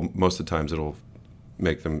 most of the times it'll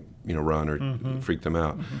make them run or freak them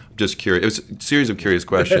out. I'm just curious. It was a series of curious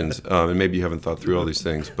questions, and maybe you haven't thought through all these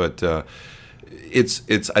things, but I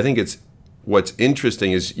think it's. What's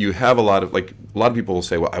interesting is you have a lot of people will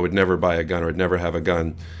say, well, I would never buy a gun or I'd never have a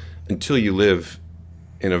gun, until you live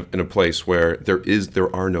in a place where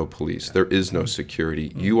there are no police, there is no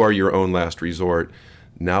security. You are your own last resort.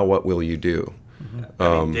 Now what will you do?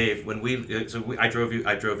 Dave, when I drove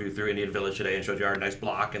you through Indian Village today and showed you our nice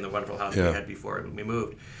block and the wonderful house we had before we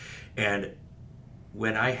moved, and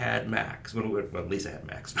when I had Max, Lisa had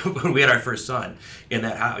Max, but when we had our first son in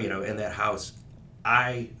that house.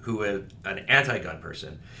 I, who am an anti-gun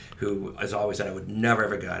person, who has always said I would never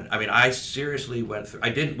have a gun. I mean, I seriously went through.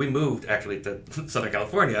 We moved actually to Southern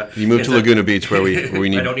California. You moved to Laguna Beach, where we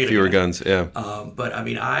need fewer guns. Yeah. But I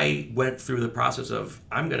mean, I went through the process of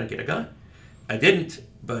I'm going to get a gun. I didn't,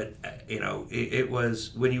 but it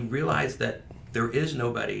was when you realize that there is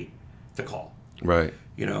nobody to call. Right.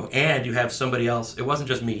 And you have somebody else. It wasn't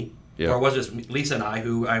just me, or it wasn't just Lisa and I,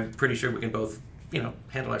 who I'm pretty sure we can both.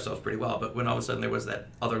 Handle ourselves pretty well, but when all of a sudden there was that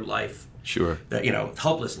other life, sure, that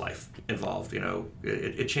helpless life involved,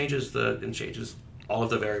 it changes all of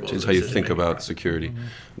the variables. Changes how you think about security.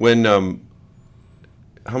 When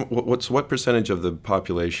what percentage of the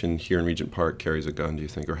population here in Regent Park carries a gun? Do you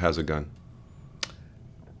think, or has a gun?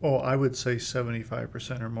 Oh, I would say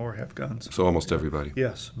 75% or more have guns. So almost everybody.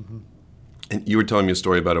 Yes. Mm-hmm. And you were telling me a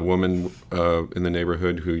story about a woman in the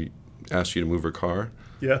neighborhood who asked you to move her car.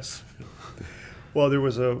 Yes. Well, there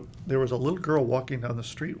was a little girl walking down the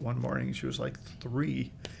street one morning. She was like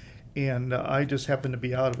 3, and I just happened to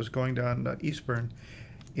be out. I was going down Eastburn,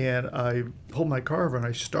 And I pulled my car over and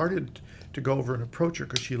I started to go over and approach her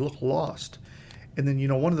because she looked lost. And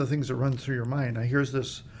then, one of the things that runs through your mind, here's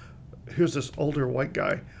this older white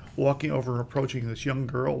guy walking over and approaching this young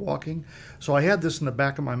girl walking. So I had this in the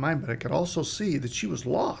back of my mind, but I could also see that she was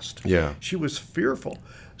lost. Yeah. She was fearful.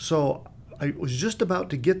 So I was just about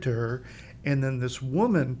to get to her, and then this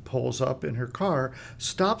woman pulls up in her car,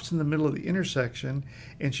 stops in the middle of the intersection,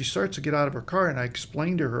 and she starts to get out of her car. And I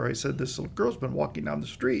explained to her, I said, this little girl's been walking down the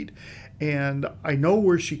street, and I know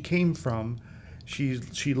where she came from.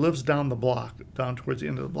 She lives down the block, down towards the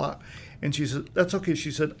end of the block. And she said, that's okay.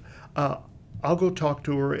 She said, I'll go talk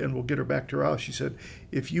to her and we'll get her back to her house. She said,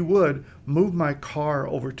 if you would, move my car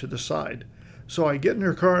over to the side. So I get in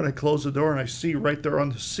her car and I close the door and I see right there on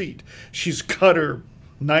the seat, she's got her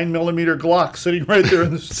 9mm Glock sitting right there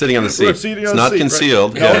in the sitting on the seat. It's not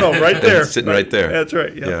concealed. Right? No, right there. It's sitting right there. That's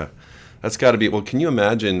right. Yeah. That's got to be. Well, can you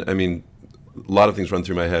imagine? I mean, a lot of things run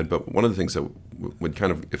through my head, but one of the things that would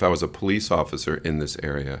kind of, if I was a police officer in this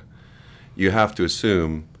area, you have to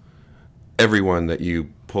assume everyone that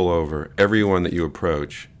you pull over, everyone that you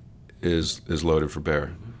approach, is loaded for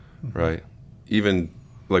bear, right? Even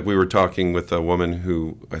like we were talking with a woman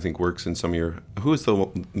who I think works in some of your. Who's the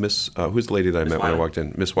lady that I met when I walked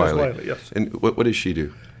in? Miss Wiley. Miss Wiley, yes. And what does she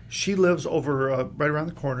do? She lives over right around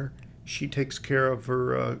the corner. She takes care of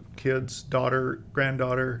her kids, daughter,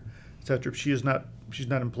 granddaughter, etc. She's not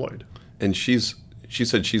employed. And she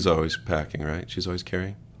said she's always packing, right? She's always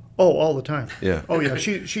carrying. Oh, all the time. Yeah. Oh, yeah.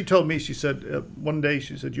 She told me, she said, one day,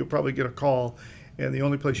 she said, you'll probably get a call, and the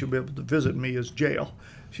only place you'll be able to visit me is jail.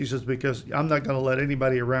 She says, because I'm not going to let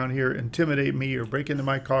anybody around here intimidate me or break into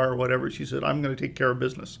my car or whatever. She said, I'm going to take care of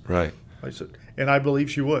business. Right. I said, and I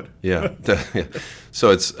believe she would. Yeah.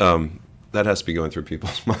 So it's that has to be going through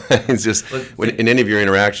people's minds. Just in any of your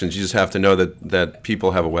interactions, you just have to know that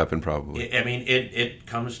people have a weapon, probably. I mean, it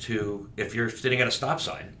comes to, if you're sitting at a stop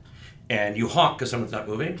sign and you honk because someone's not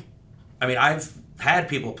moving. I mean, I've had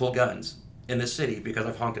people pull guns in this city because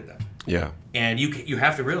I've honked at them. Yeah. And you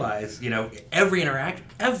have to realize, every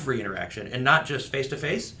interaction, and not just face to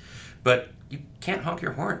face, but you can't honk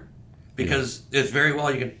your horn because it's very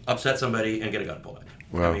well you can upset somebody and get a gun pulled out.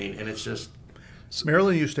 Wow. I mean, and it's just.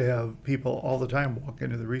 Maryland used to have people all the time walk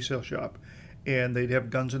into the resale shop, and they'd have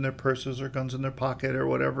guns in their purses or guns in their pocket or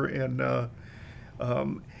whatever, and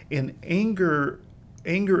anger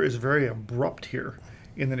is very abrupt here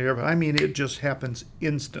in the neighborhood. I mean, it just happens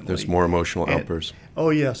instantly. There's more emotional outbursts. Oh,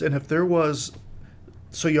 yes. And if there was...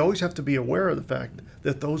 So you always have to be aware of the fact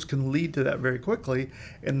that those can lead to that very quickly.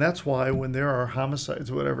 And that's why when there are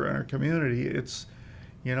homicides or whatever in our community, it's,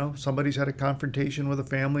 somebody's had a confrontation with a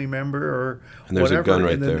family member or and there's whatever. A gun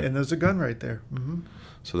right there. And there's a gun right there. Mm-hmm.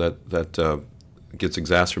 So that gets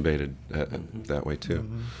exacerbated that way too.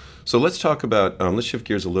 Mm-hmm. So let's talk about, let's shift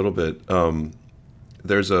gears a little bit.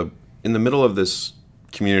 There's in the middle of this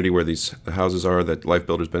community where these houses are that Life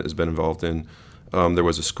Builders has been involved in, there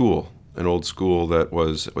was a school, an old school that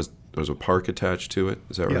was there was a park attached to it.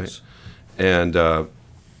 Is that right? Yes. And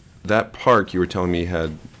that park, you were telling me,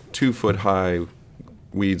 had 2-foot high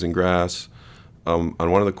weeds and grass. On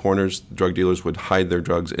one of the corners, drug dealers would hide their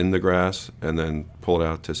drugs in the grass and then pull it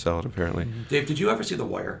out to sell it, apparently. Dave, did you ever see The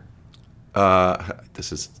Wire?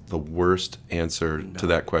 This is the worst answer to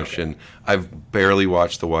that question. Okay. I've barely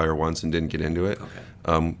watched The Wire once and didn't get into it,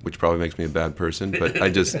 which probably makes me a bad person. But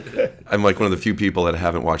I'm like one of the few people that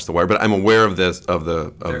haven't watched The Wire. But I'm aware of this.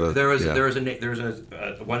 There was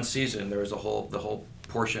one season. There was the whole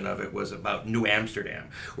portion of it was about New Amsterdam,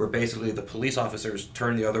 where basically the police officers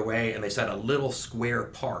turned the other way and they set a little square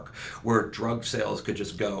park where drug sales could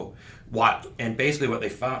just go wild. And basically what they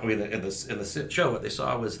found in the show, what they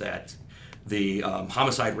saw was that the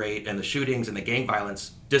homicide rate and the shootings and the gang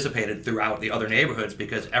violence dissipated throughout the other neighborhoods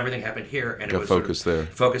because everything happened here and it was focused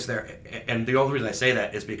there. And the only reason I say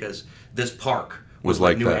that is because this park was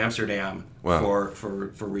like New that. Amsterdam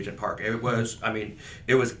for Regent Park. It was,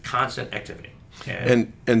 it was constant activity.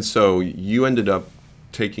 And so you ended up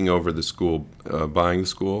taking over the school, buying the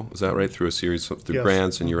school. Is that right? Through a series through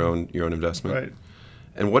grants and your own investment. Right.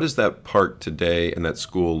 And what does that park today and that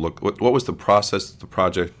school look? What was the process, the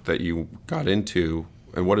project that you got into,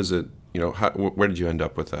 and what is it? Where did you end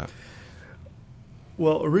up with that?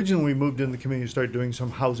 Well, originally we moved in the community and started doing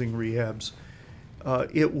some housing rehabs.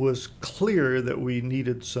 It was clear that we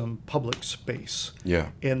needed some public space. Yeah.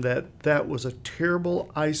 And that was a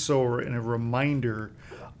terrible eyesore and a reminder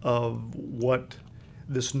of what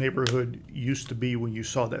this neighborhood used to be when you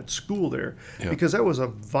saw that school there. Yeah. Because that was a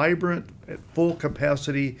vibrant, full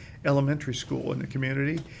capacity elementary school in the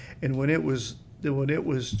community. And when it was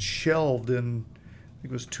shelved in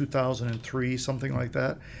think it was 2003, something like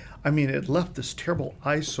that. I mean, it left this terrible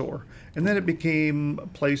eyesore. And then it became a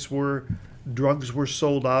place where drugs were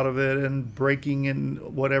sold out of it and breaking and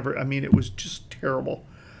whatever. I mean, it was just terrible.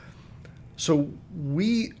 So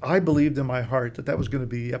I believed in my heart that was going to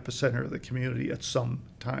be the epicenter of the community at some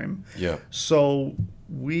time. Yeah. So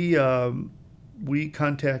we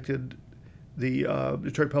contacted the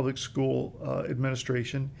Detroit Public School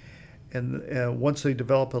administration, and once they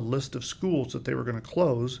developed a list of schools that they were going to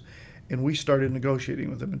close, and we started negotiating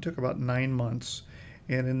with them. It took about 9 months,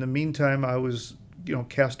 and in the meantime, I was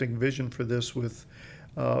casting vision for this with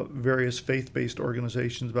various faith-based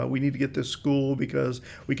organizations about we need to get this school because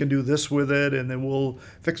we can do this with it, and then we'll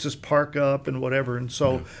fix this park up and whatever. And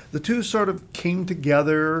so the two sort of came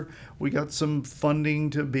together. We got some funding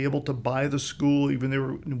to be able to buy the school, even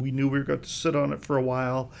though we knew we were going to sit on it for a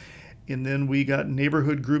while. And then we got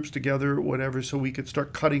neighborhood groups together, whatever, so we could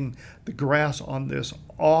start cutting the grass on this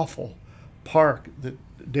awful park that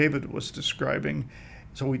David was describing.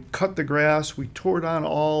 So we cut the grass, we tore down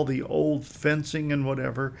all the old fencing and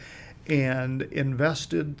whatever, and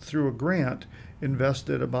invested through a grant, about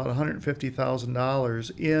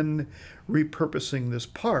 $150,000 in repurposing this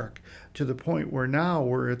park to the point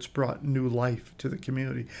where it's brought new life to the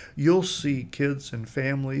community. You'll see kids and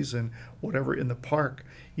families and whatever in the park,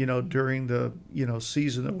 during the,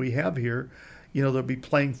 season that we have here. They'll be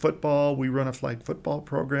playing football. We run a flag football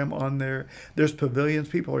program on there. There's pavilions.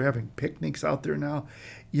 People are having picnics out there now,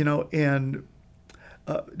 and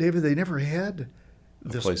David, they never had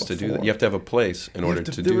this place before. to do that. You have to have a place in order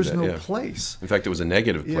to do that. There was no place. In fact, it was a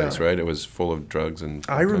negative place, Yeah. right? It was full of drugs and.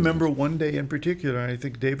 I remember one day in particular, and I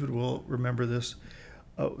think David will remember this.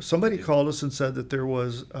 Somebody called us and said that there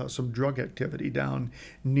was some drug activity down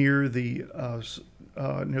near the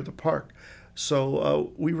park.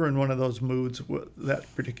 So we were in one of those moods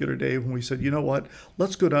that particular day when we said, you know what,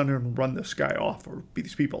 let's go down there and run this guy off or beat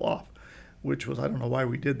these people off, which was, I don't know why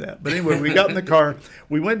we did that. But anyway, we got in the car,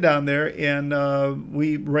 we went down there, and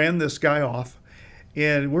we ran this guy off.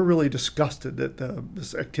 And we're really disgusted that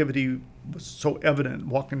this activity was so evident,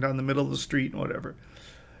 walking down the middle of the street and whatever.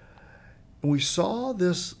 And we saw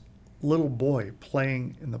this little boy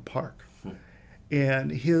playing in the park.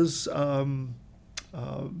 And his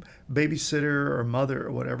babysitter or mother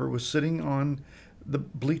or whatever was sitting on the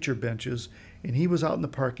bleacher benches, and he was out in the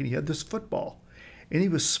park, and he had this football, and he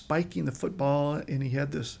was spiking the football, and he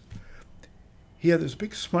had this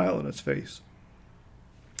big smile on his face.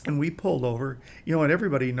 And we pulled over, and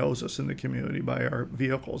everybody knows us in the community by our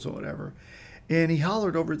vehicles or whatever. And he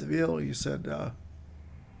hollered over at the vehicle. He said,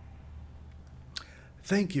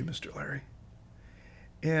 "Thank you, Mr. Larry."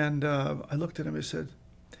 And I looked at him and said,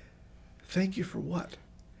 "Thank you for what?"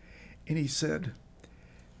 And he said,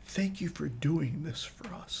 "Thank you for doing this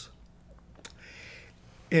for us."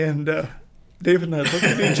 And David and I looked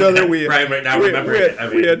at each other. We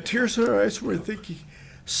had tears in our eyes. We were thinking,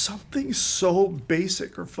 something so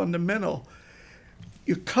basic or fundamental.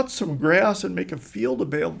 You cut some grass and make a field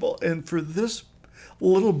available. And for this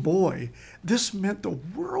little boy, this meant the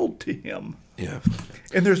world to him. Yeah.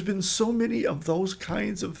 And there's been so many of those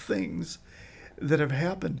kinds of things that have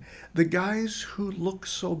happened. The guys who look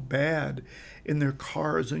so bad in their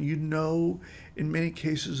cars, and in many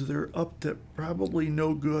cases they're up to probably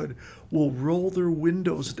no good, will roll their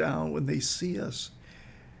windows down when they see us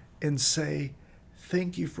and say,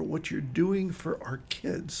 "Thank you for what you're doing for our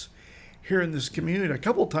kids here in this community." A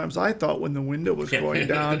couple of times I thought when the window was going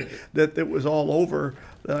down that it was all over,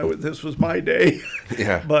 this was my day.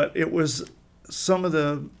 Yeah. But it was some of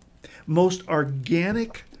the most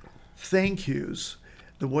organic thank yous,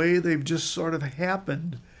 the way they've just sort of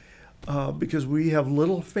happened, because we have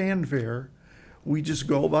little fanfare. We just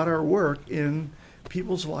go about our work, and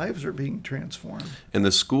people's lives are being transformed. And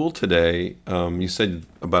the school today, you said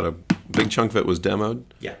about a big chunk of it was demoed?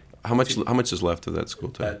 Yeah. How much is left of that school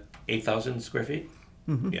today? 8,000 square feet.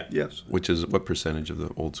 Mm-hmm. Yeah. Yes. Which is what percentage of the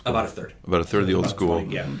old school? About a third. About a third of the old About school.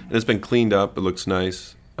 20, yeah. And it's been cleaned up. It looks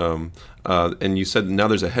nice. And you said now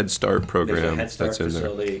there's a Head Start program. There's a Head Start that's in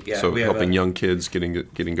facility. there. Yeah, so we have helping young kids getting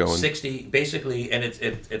going. 60 basically, and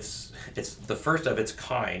it's the first of its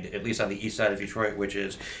kind, at least on the east side of Detroit, which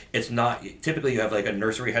is it's not typically you have like a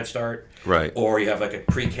nursery Head Start, right? Or you have like a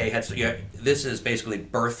pre-K Head Start. This is basically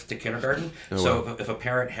birth to kindergarten. Oh, so wow. if a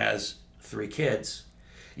parent has 3 kids,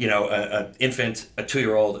 an infant, a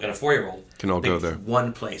 2-year-old, and a 4-year-old can all go there.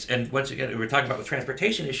 One place. And once again, we're talking about with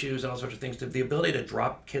transportation issues and all sorts of things, the ability to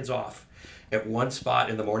drop kids off at one spot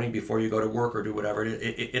in the morning before you go to work or do whatever,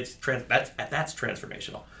 that's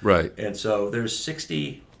transformational. Right. And so there's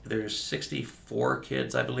 64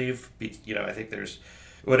 kids, I believe. I think there's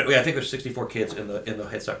I think there's 64 kids in the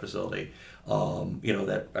Head Start facility,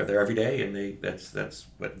 that are there every day, and that's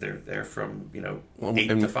what they're there from 8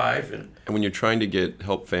 to 5. And when you're trying to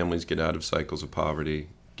help families get out of cycles of poverty,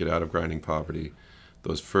 get out of grinding poverty,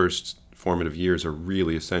 those first formative years are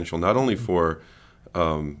really essential, not only for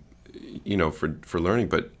for learning,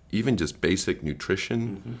 but even just basic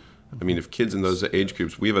nutrition. Mm-hmm. I mean, if kids in those age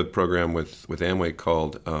groups, we have a program with Amway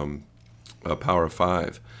called Power of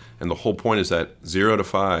Five. And the whole point is that 0 to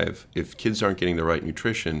 5, if kids aren't getting the right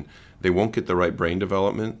nutrition, they won't get the right brain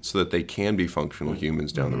development so that they can be functional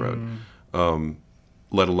humans down the road.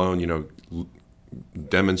 Let alone,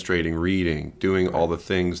 demonstrating, reading, doing all the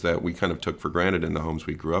things that we kind of took for granted in the homes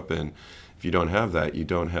we grew up in. If you don't have that, you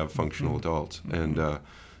don't have functional adults. And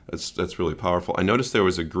that's really powerful. I noticed there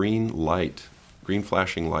was a green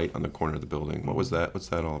flashing light on the corner of the building. What was that? What's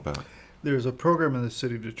that all about? There's a program in the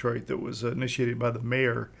city of Detroit that was initiated by the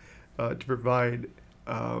mayor to provide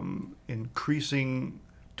increasing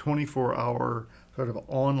 24-hour sort of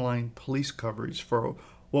online police coverage for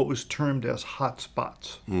what was termed as hot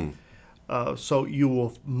spots. So you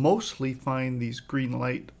will mostly find these green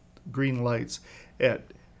lights at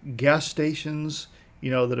gas stations,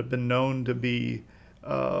 that have been known to be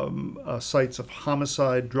sites of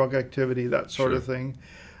homicide, drug activity, that sort of thing.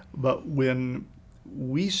 But when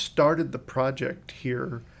we started the project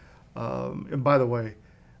here, and by the way,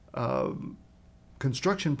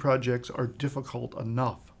 construction projects are difficult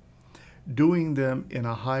enough. Doing them in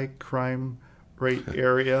a high crime rate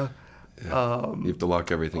area, you have to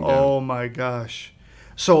lock everything down. Oh my gosh.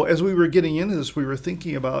 So as we were getting into this, we were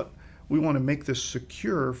thinking about, we want to make this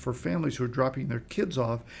secure for families who are dropping their kids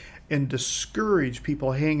off and discourage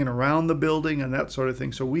people hanging around the building and that sort of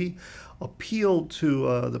thing. So we appealed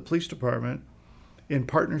to the police department in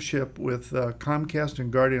partnership with Comcast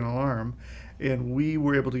and Guardian Alarm, and we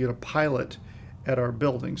were able to get a pilot at our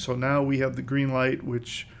building. So now we have the green light,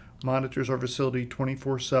 which monitors our facility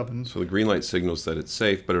 24/7. So the green light signals that it's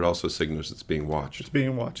safe, but it also signals it's being watched. It's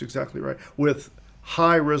being watched, exactly right. With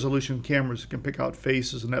high resolution cameras that can pick out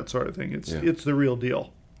faces and that sort of thing. It's the real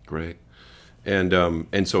deal. Great.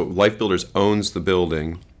 And so Life Builders owns the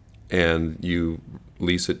building, and you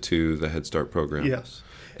lease it to the Head Start program. Yes.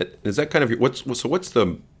 Is that kind of what's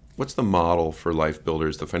the model for Life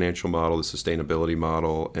Builders? The financial model, the sustainability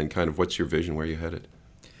model, and kind of what's your vision? Where are you headed?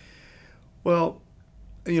 Well,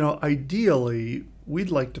 ideally,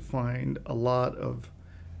 we'd like to find a lot of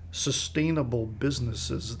sustainable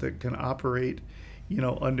businesses that can operate,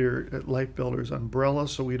 under Life Builders umbrella,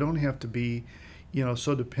 so we don't have to be,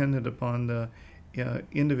 so dependent upon the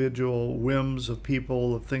individual whims of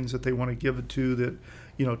people, of things that they want to give it to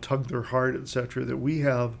that, tug their heart, etc. That we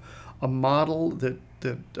have a model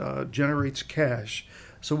that generates cash,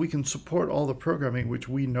 so we can support all the programming which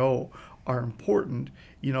we know are important,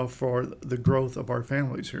 for the growth of our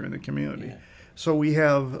families here in the community. Yeah. So we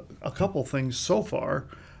have a couple things so far,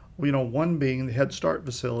 one being the Head Start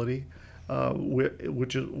facility,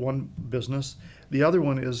 which is one business. The other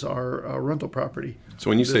one is our rental property. So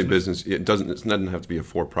when you say business, it doesn't have to be a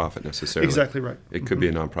for-profit necessarily. Exactly right. It could be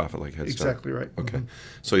a nonprofit like Head Start. Exactly right. Okay.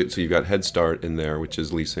 So you've got Head Start in there, which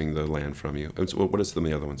is leasing the land from you. What are some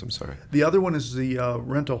of the other ones? I'm sorry. The other one is the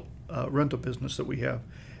rental business that we have,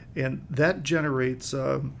 and that generates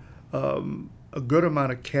a good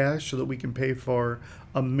amount of cash so that we can pay for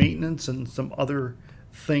maintenance and some other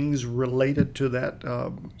things related to that.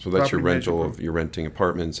 So that's your rental you're renting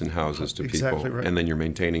apartments and houses to exactly people, right. And then you're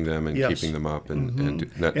maintaining them and keeping them up, and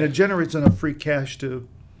it generates enough free cash to.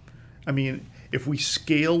 I mean, if we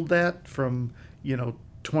scaled that from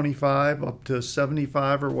 25 up to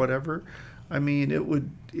 75 or whatever, I mean, it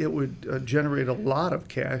would generate a lot of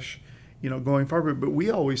cash, going forward. But we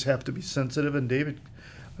always have to be sensitive, and David,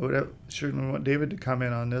 I would certainly want David to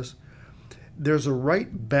comment on this. There's a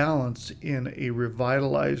right balance in a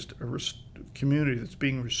revitalized community that's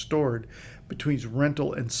being restored between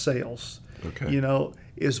rental and sales. Okay.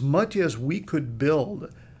 As much as we could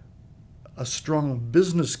build a strong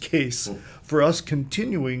business case for us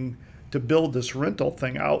continuing to build this rental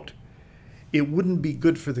thing out, it wouldn't be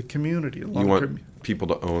good for the community. You want people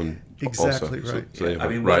to own exactly also, right. So they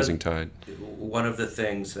have a rising tide. One of the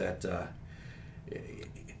things that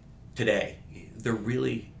today, they're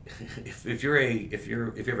really. If you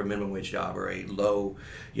have a minimum wage job or a low,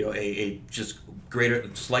 a just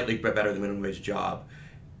greater, slightly better than minimum wage job,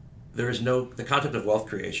 the concept of wealth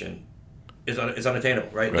creation is unattainable,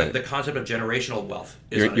 right? The concept of generational wealth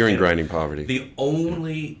is unattainable. You're in grinding poverty. The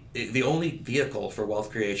only vehicle for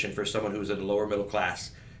wealth creation for someone who's in the lower middle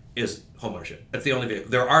class is homeownership. That's the only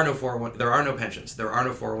vehicle. There are no 401. There are no pensions. There are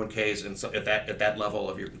no 401ks, and so at that level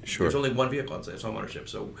of your, there's only one vehicle, and it's homeownership.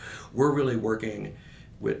 So we're really working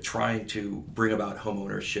with trying to bring about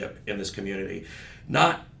homeownership in this community,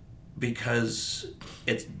 not because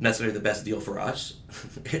it's necessarily the best deal for us.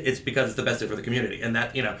 It's because it's the best deal for the community, and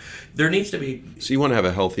that there needs to be. So you want to have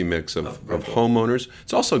a healthy mix of homeowners.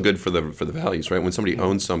 It's also good for the values, right? When somebody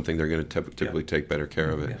owns something, they're going to typically take better care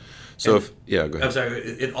of it. Yeah. So go ahead. I'm sorry.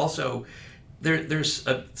 It also there's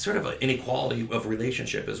a sort of an inequality of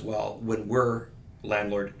relationship as well when we're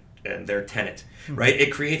landlord and their tenant, right?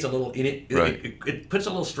 It creates a little it puts a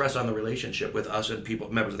little stress on the relationship with us and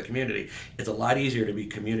members of the community. It's a lot easier to be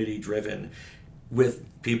community driven with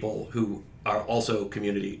people who are also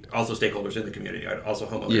stakeholders in the community, are also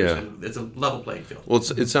homeowners. Yeah. And it's a level playing field. Well,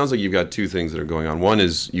 it sounds like you've got two things that are going on. One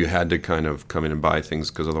is you had to kind of come in and buy things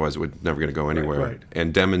because otherwise it would never going to go anywhere, right.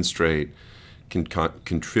 And demonstrate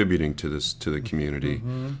contributing to the community,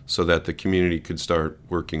 so that the community could start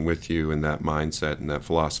working with you in that mindset and that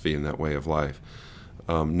philosophy and that way of life.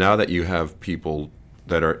 Now that you have people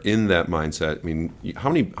that are in that mindset, I mean, how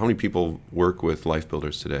many people work with Life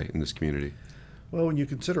Builders today in this community? Well, when you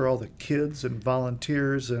consider all the kids and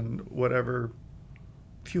volunteers and whatever,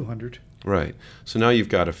 a few hundred. Right. So now you've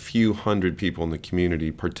got a few hundred people in the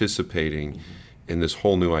community participating in this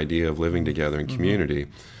whole new idea of living together in community.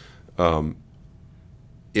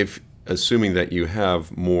 If assuming that you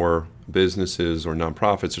have more businesses or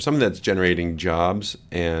nonprofits or something that's generating jobs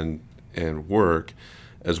and work,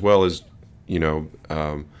 as well as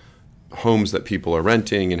homes that people are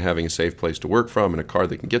renting and having a safe place to work from and a car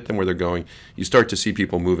that can get them where they're going, you start to see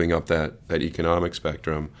people moving up that economic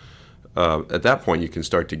spectrum. At that point, you can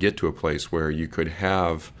start to get to a place where you could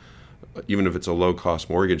have, even if it's a low-cost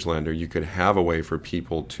mortgage lender, you could have a way for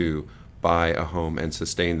people to buy a home and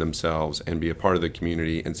sustain themselves and be a part of the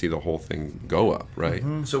community and see the whole thing go up, right?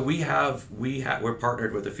 So we're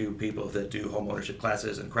partnered with a few people that do home ownership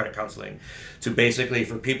classes and credit counseling to basically,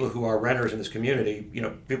 for people who are renters in this community,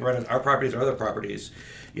 people renting our properties or other properties,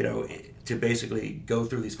 to basically go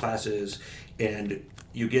through these classes, and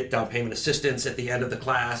you get down payment assistance at the end of the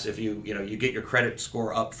class if you get your credit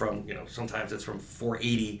score up from, sometimes it's from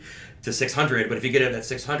 480 to 600, but if you get in at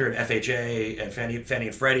 600, FHA and Fannie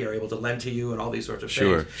and Freddie are able to lend to you and all these sorts of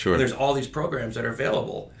things. Sure. And there's all these programs that are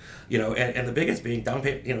available, and the biggest being down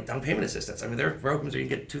payment assistance. I mean, there are programs where you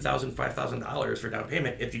can get $2,000, $5,000 for down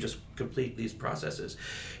payment if you just complete these processes,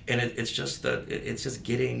 and it's just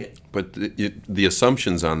getting. But the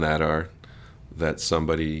assumptions on that are that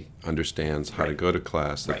somebody understands how to go to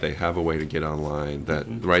class, that they have a way to get online, that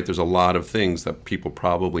right, there's a lot of things that people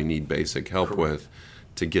probably need basic help with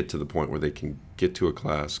to get to the point where they can get to a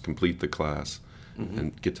class, complete the class,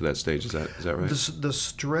 and get to that stage. Is that right? The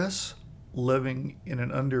stress living in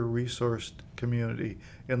an under-resourced community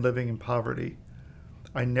and living in poverty,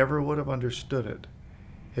 I never would have understood it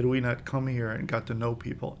had we not come here and got to know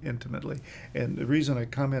people intimately. And the reason I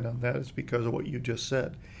comment on that is because of what you just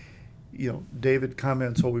said. David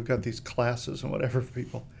comments, we've got these classes and whatever for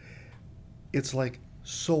people. It's like,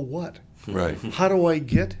 so what? Right. How do I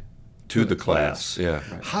get to the class? Yeah.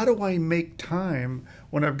 Right. How do I make time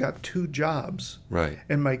when I've got two jobs? Right.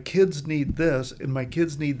 And my kids need this and my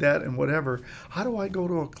kids need that and whatever. How do I go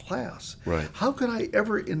to a class? Right. How could I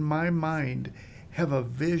ever in my mind have a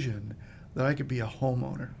vision that I could be a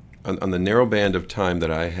homeowner? On the narrow band of time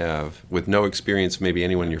that I have, with no experience, maybe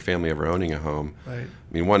anyone in your family ever owning a home. Right.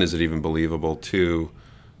 I mean, one, is it even believable? Two,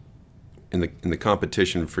 in the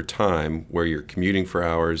competition for time, where you're commuting for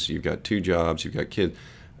hours, you've got two jobs, you've got kids.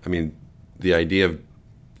 I mean, the idea of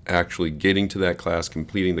actually getting to that class,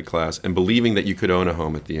 completing the class, and believing that you could own a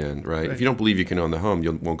home at the end, right? If you don't believe you can own the home,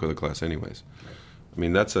 you won't go to the class anyways. I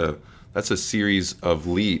mean, that's a series of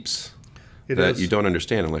leaps that you don't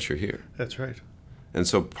understand unless you're here. That's right. And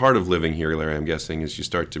so part of living here, Larry, I'm guessing, is you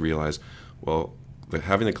start to realize, well,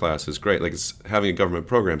 having the class is great. Like, having a government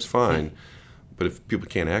program is fine, but if people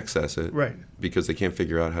can't access it because they can't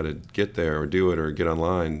figure out how to get there or do it or get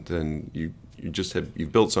online, then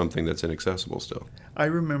you've built something that's inaccessible still. I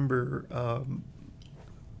remember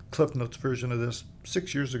Cliff Notes version of this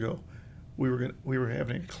 6 years ago. We were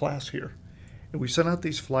having a class here, and we sent out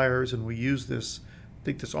these flyers, and we used this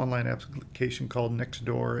online application called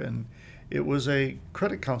Nextdoor, and it was a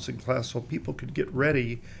credit counseling class so people could get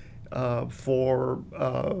ready for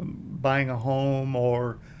buying a home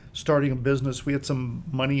or starting a business. We had some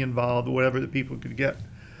money involved, whatever that people could get.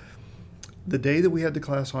 The day that we had the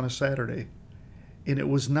class on a Saturday, and it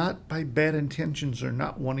was not by bad intentions or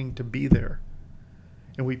not wanting to be there,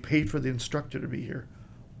 and we paid for the instructor to be here,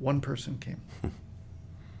 one person came.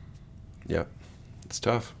 Yeah, it's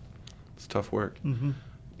tough. It's tough work.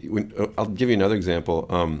 I'll give you another example.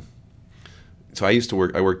 So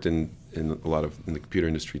I worked in the computer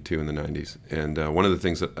industry too in the 90s. And one of the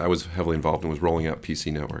things that I was heavily involved in was rolling out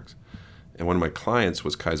PC networks. And one of my clients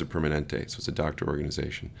was Kaiser Permanente, so it's a doctor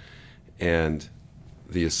organization. And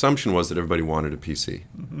the assumption was that everybody wanted a PC.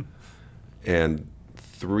 And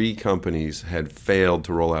 3 companies had failed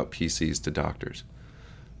to roll out PCs to doctors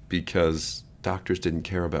because doctors didn't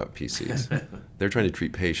care about PCs. They're trying to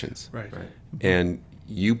treat patients. Right. And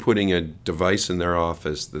you putting a device in their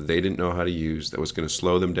office that they didn't know how to use that was going to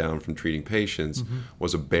slow them down from treating patients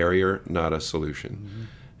was a barrier, not a solution.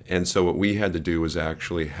 And so what we had to do was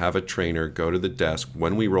actually have a trainer go to the desk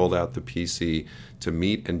when we rolled out the PC to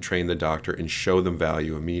meet and train the doctor and show them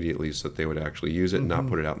value immediately so that they would actually use it and not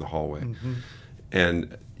put it out in the hallway.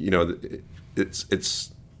 And,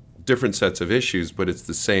 it's different sets of issues, but it's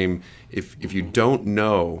the same. If you don't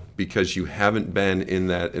know, because you haven't been in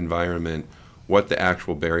that environment, what the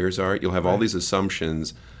actual barriers are, you'll have all these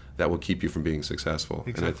assumptions that will keep you from being successful.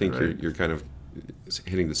 Exactly. And I think you're kind of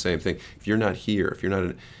hitting the same thing. If you're not here, if you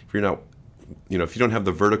don't have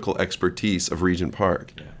the vertical expertise of Regent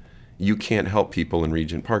Park, you can't help people in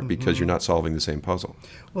Regent Park because you're not solving the same puzzle.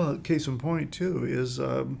 Well, case in point too is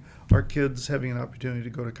our kids having an opportunity to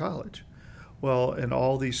go to college. Well, and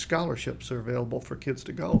all these scholarships are available for kids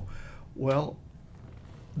to go. Well,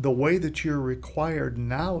 the way that you're required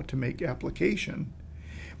now to make application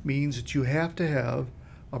means that you have to have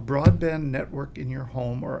a broadband network in your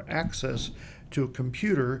home or access to a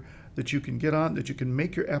computer that you can get on, that you can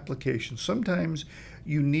make your application. Sometimes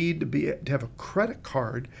you need to have a credit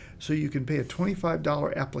card so you can pay a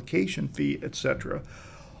 $25 application fee, etc.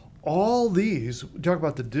 All these, talk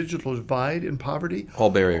about the digital divide in poverty. All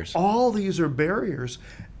barriers. All these are barriers.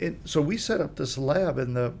 So we set up this lab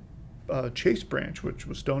in the Chase branch, which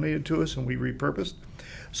was donated to us and we repurposed.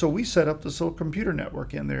 So we set up this little computer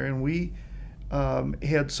network in there, and we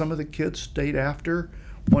had some of the kids stayed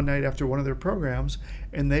one night after one of their programs,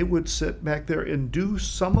 and they would sit back there and do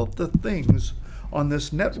some of the things on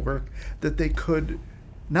this network that they could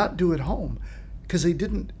not do at home because they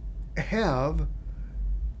didn't have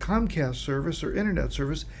Comcast service or internet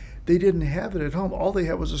service. They didn't have it at home. All they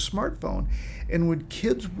had was a smartphone. And when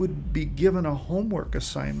kids would be given a homework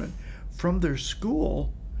assignment from their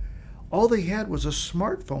school, all they had was a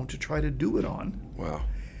smartphone to try to do it on. Wow.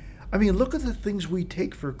 I mean, look at the things we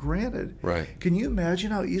take for granted. Right. Can you imagine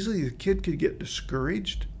how easily the kid could get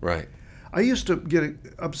discouraged? Right. I used to get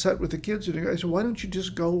upset with the kids. And I said, why don't you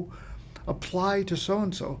just go apply to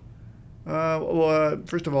so-and-so?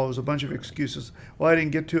 First of all, it was a bunch of excuses. Well, I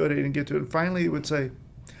didn't get to it. And finally, it would say,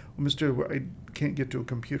 well, Mister, I can't get to a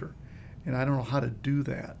computer, and I don't know how to do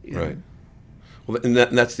that. Right. Well, and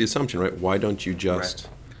that's the assumption, right? Why don't you just...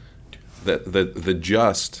 Right. The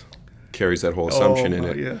just carries that whole assumption in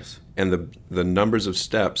it. Yes. And the numbers of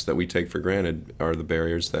steps that we take for granted are the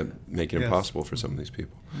barriers that make it impossible for some of these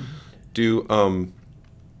people. Do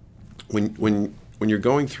when you're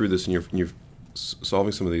going through this and you're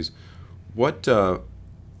solving some of these, what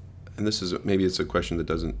and this is maybe it's a question that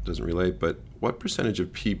doesn't relate, but what percentage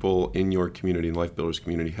of people in your community, in Life Builders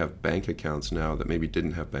community, have bank accounts now that maybe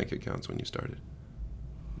didn't have bank accounts when you started?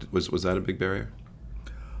 Was that a big barrier?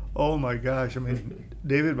 Oh my gosh! I mean,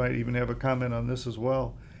 David might even have a comment on this as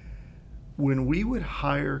well. When we would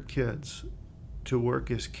hire kids to work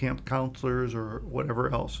as camp counselors or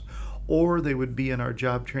whatever else, or they would be in our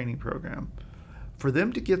job training program, for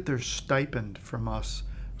them to get their stipend from us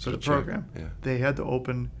for the program, they had to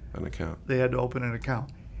open an account. They had to open an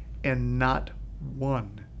account, and not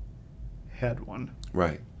one had one.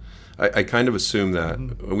 Right. I kind of assume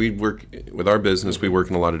that we work with our business. We work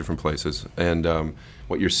in a lot of different places, and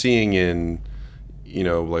what you're seeing in,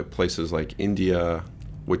 like places like India,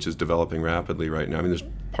 which is developing rapidly right now. I mean, there's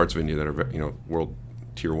parts of India that are, world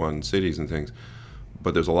tier 1 cities and things,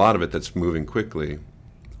 but there's a lot of it that's moving quickly.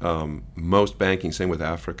 Most banking, same with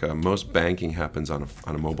Africa. Most banking happens on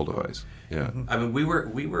a mobile device. Yeah. I mean, we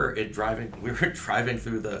were driving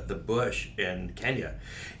through the bush in Kenya,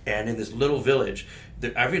 and in this little village,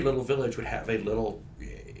 every little village would have a little.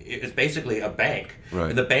 It's basically a bank. Right.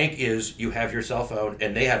 And the bank is you have your cell phone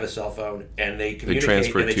and they have a cell phone and they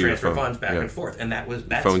communicate transfer funds back and forth, and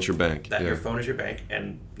that's phone's your bank. Your phone is your bank,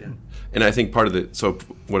 and And I think part of so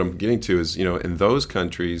what I'm getting to is in those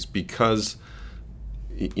countries, because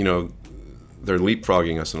they're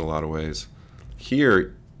leapfrogging us in a lot of ways.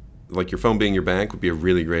 Here, like your phone being your bank would be a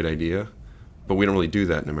really great idea, but we don't really do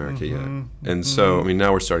that in America yet. And so, I mean,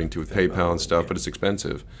 now we're starting to with PayPal and stuff, but it's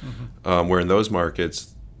expensive. Where in those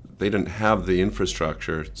markets, they didn't have the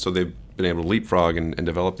infrastructure, so they've been able to leapfrog and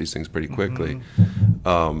develop these things pretty quickly.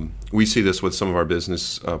 We see this with some of our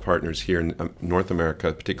business partners here in North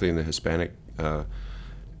America, particularly in the Hispanic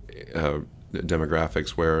demographics,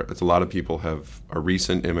 where it's a lot of people are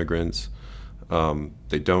recent immigrants.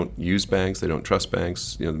 They don't use banks. They don't trust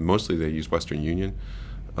banks. Mostly they use Western Union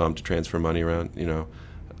to transfer money around.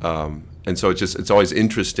 And so it's always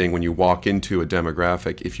interesting when you walk into a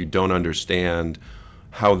demographic, if you don't understand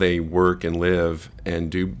how they work and live and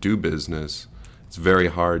do business, it's very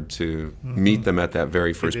hard to meet them at that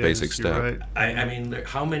very first basic step. Right. I mean,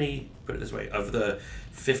 how many, put it this way, of the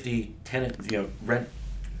 50 tenant rent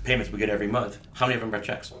payments we get every month, how many of them are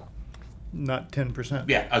checks? Not 10%.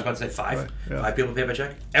 Yeah, I was about to say 5. Right, yeah. 5 people pay by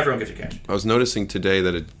check. Everyone gets a cash. I was noticing today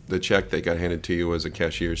that the check that got handed to you was a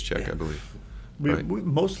cashier's check, I believe. We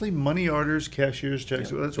mostly money orders, cashier's checks.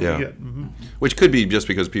 That's what we get. Mm-hmm. Which could be just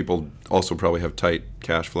because people also probably have tight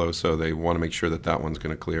cash flow, so they want to make sure that one's going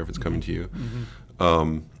to clear if it's coming to you.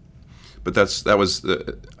 But these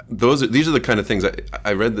are the kind of things.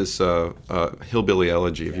 I read this Hillbilly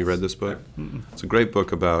Elegy. Have you read this book? It's a great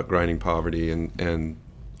book about grinding poverty and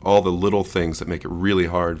all the little things that make it really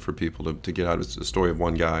hard for people to get out. It's a story of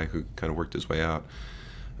one guy who kind of worked his way out.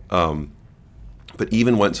 But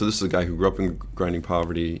so this is a guy who grew up in grinding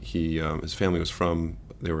poverty. His family was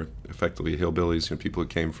they were effectively hillbillies, people who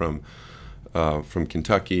came from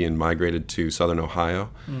Kentucky and migrated to southern Ohio.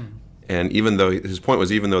 And his point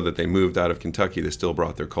was, even though that they moved out of Kentucky, they still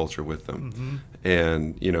brought their culture with them.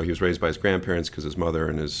 And he was raised by his grandparents because his mother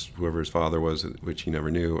and whoever his father was, which he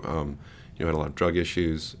never knew, had a lot of drug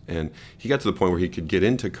issues. And he got to the point where he could get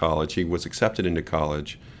into college. He was accepted into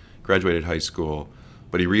college, graduated high school.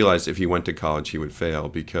 But he realized if he went to college, he would fail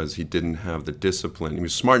because he didn't have the discipline. He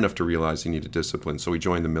was smart enough to realize he needed discipline, so he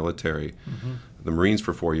joined the military, the Marines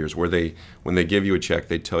for 4 years, where when they give you a check,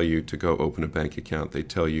 they tell you to go open a bank account. They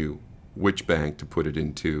tell you which bank to put it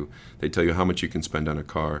into. They tell you how much you can spend on a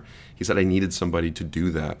car. He said, I needed somebody to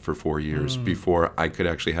do that for 4 years before I could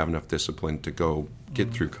actually have enough discipline to go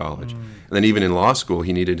get through college. And then even in law school,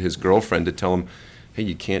 he needed his girlfriend to tell him, hey,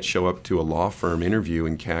 you can't show up to a law firm interview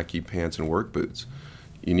in khaki pants and work boots.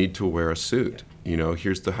 You need to wear a suit.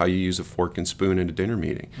 Here's how you use a fork and spoon in a dinner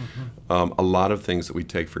meeting. A lot of things that we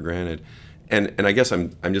take for granted. And I guess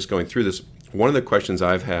I'm just going through this. One of the questions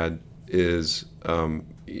I've had is, when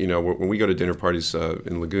we go to dinner parties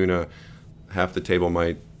in Laguna, half the table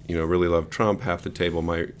might, really love Trump, half the table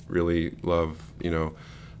might really love,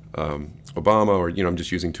 Obama, or, I'm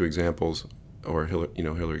just using two examples, or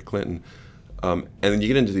Hillary Clinton. And then you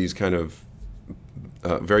get into these kind of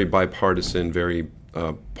very bipartisan, very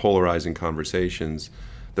polarizing conversations.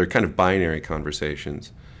 They're kind of binary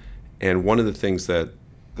conversations. And one of the things that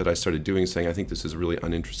I started doing is saying, I think this is a really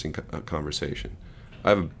uninteresting conversation.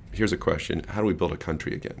 Here's a question: how do we build a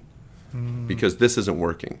country again? Because this isn't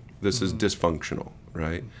working. This is dysfunctional,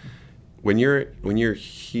 right? When you're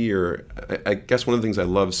here, I guess one of the things I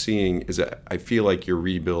love seeing is that I feel like you're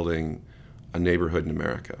rebuilding a neighborhood in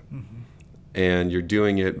America. And you're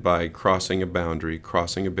doing it by crossing a boundary,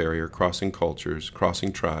 crossing a barrier, crossing cultures,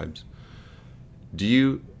 crossing tribes. Do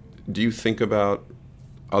you think about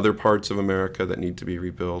other parts of America that need to be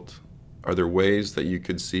rebuilt? Are there ways that you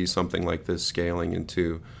could see something like this scaling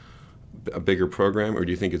into a bigger program, or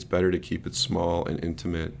do you think it's better to keep it small and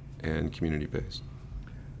intimate and community-based?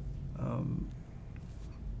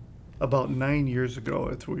 About 9 years ago,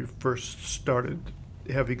 as we first started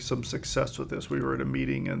having some success with this, we were at a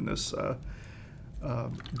meeting, and this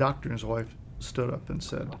doctor and his wife stood up and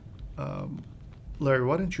said, Larry,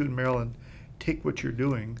 why don't you in Maryland take what you're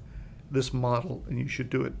doing, this model, and you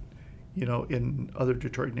should do it, in other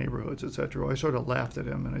Detroit neighborhoods, et cetera. I sort of laughed at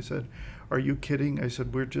him, and I said, are you kidding? I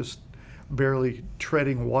said, we're just barely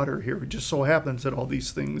treading water here. It just so happens that all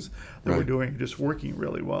these things that we're doing are just working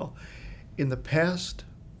really well. In the past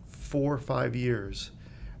 4 or 5 years,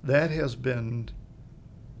 that has been,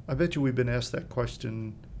 I bet you we've been asked that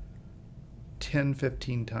question 10,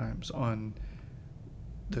 15 times on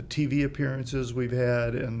the TV appearances we've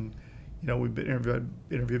had, and we've been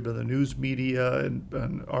interviewed by the news media,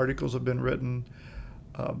 and articles have been written.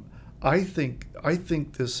 I think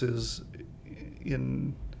this is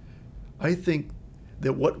I think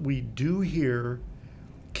that what we do here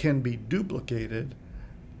can be duplicated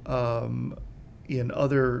in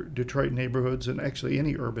other Detroit neighborhoods, and actually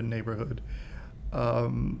any urban neighborhood.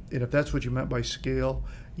 And if that's what you meant by scale,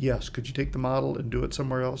 yes. Could you take the model and do it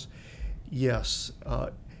somewhere else? Yes.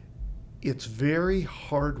 It's very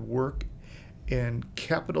hard work and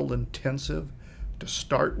capital intensive to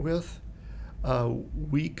start with.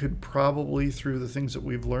 We could probably, through the things that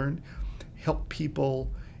we've learned, help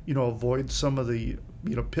people, avoid some of the,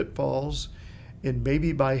 pitfalls And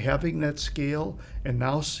maybe by having that scale and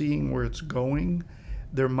now seeing where it's going,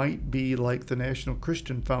 there might be like the National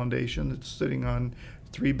Christian Foundation that's sitting on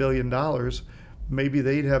 $3 billion. Maybe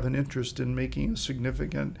they'd have an interest in making a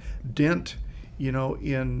significant dent,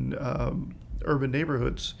 in urban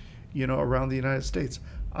neighborhoods, around the United States.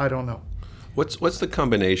 I don't know. What's the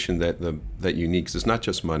combination that unique? 'Cause it's not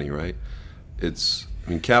just money, right?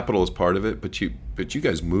 Capital is part of it, but you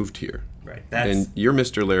guys moved here, right? And you're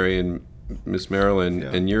Mr. Larry and Miss Marilyn,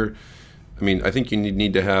 and I think you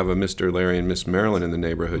need to have a Mr. Larry and Miss Marilyn in the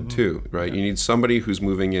neighborhood too, right? Yeah. You need somebody who's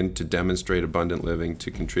moving in to demonstrate abundant living, to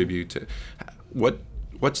contribute to.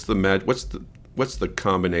 What's the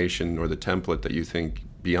combination or the template that you think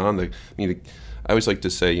beyond the? I always like to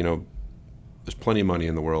say, there's plenty of money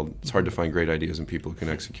in the world. It's hard to find great ideas and people who can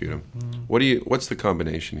execute them. What's the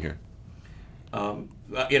combination here? I'll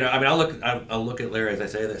look at Larry as I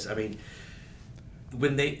say this.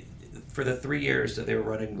 For the 3 years that they were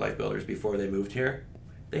running Life Builders before they moved here,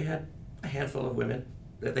 they had a handful of women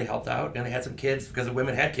that they helped out, and they had some kids because the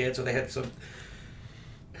women had kids, so they had some,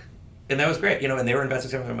 and that was great, and they were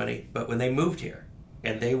investing some of their money. But when they moved here,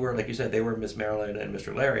 and they were, like you said, they were Miss Marilyn and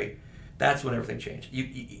Mr. Larry, that's when everything changed.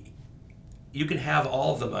 You can have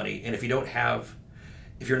all of the money, and if you're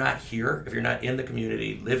not here, if you're not in the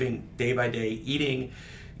community, living day by day, eating,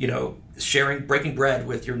 sharing, breaking bread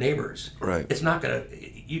with your neighbors, right? It's not gonna.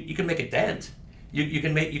 You can make a dent. You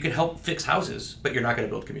can help fix houses, but you're not going to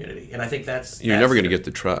build community. And I think you're never going to get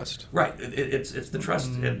the trust. Right. It's the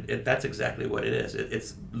trust, and that's exactly what it is.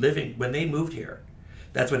 It's living. When they moved here,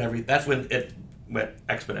 that's when it went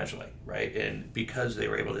exponentially, right? And because they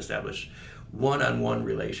were able to establish one-on-one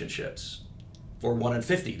relationships, or 1 in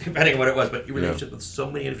 50, depending on what it was, but relationships with so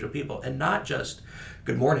many individual people, and not just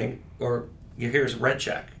good morning or here's a rent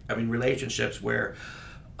check. Relationships where,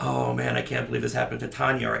 oh man, I can't believe this happened to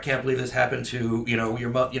Tanya, or I can't believe this happened to your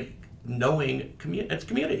mother. Knowing it's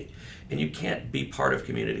community, and you can't be part of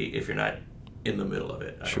community if you're not in the middle of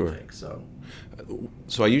it. I don't think so.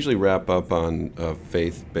 So I usually wrap up on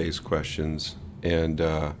faith-based questions, and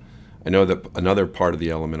I know that another part of the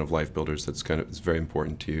element of Life Builders that's it's very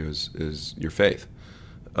important to you is your faith.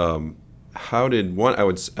 I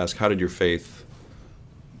would ask, how did your faith?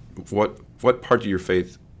 What part did your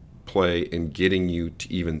faith play in getting you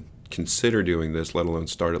to even consider doing this, let alone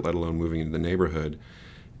start it, let alone moving into the neighborhood?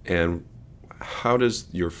 And how does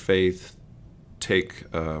your faith take,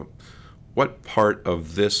 what part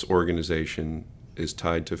of this organization is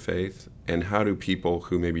tied to faith, and how do people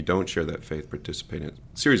who maybe don't share that faith participate in it?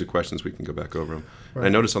 A series of questions, we can go back over them. Right. I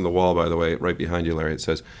noticed on the wall, by the way, right behind you, Larry, it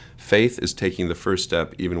says, faith is taking the first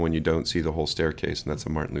step even when you don't see the whole staircase, and that's a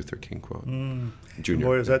Martin Luther King quote. Junior.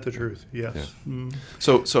 Boy, is that the truth, yes. Yeah.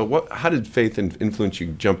 So how did faith influence you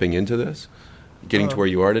jumping into this, getting to where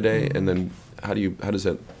you are today, and then how does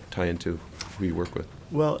that tie into who you work with?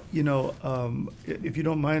 Well, if you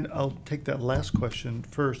don't mind, I'll take that last question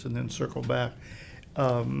first and then circle back.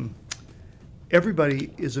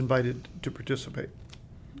 Everybody is invited to participate.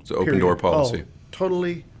 It's an open door policy. Oh,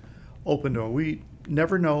 totally open door. We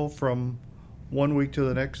never know from 1 week to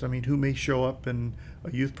the next. Who may show up in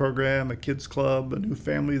a youth program, a kids club, a new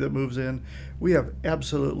family that moves in. We have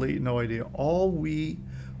absolutely no idea. All we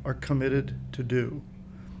are committed to do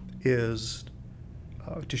is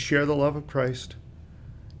to share the love of Christ,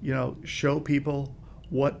 show people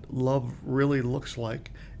what love really looks like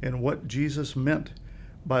and what Jesus meant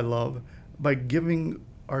by love, by giving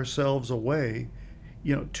ourselves away,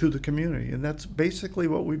 to the community. And that's basically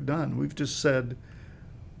what we've done. We've just said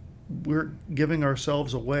we're giving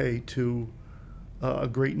ourselves away to a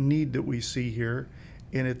great need that we see here.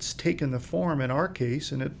 And it's taken the form in our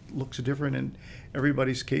case, and it looks different in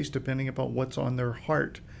everybody's case depending upon what's on their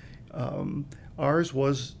heart. Ours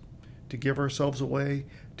was to give ourselves away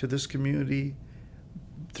to this community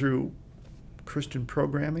through Christian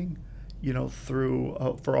programming,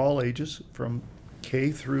 through for all ages, from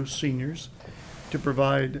K through seniors, to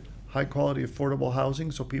provide high quality, affordable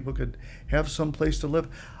housing so people could have some place to live.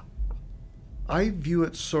 I view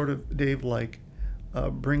it sort of, Dave, like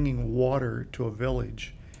bringing water to a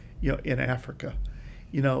village, in Africa.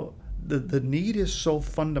 The need is so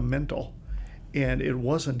fundamental, and it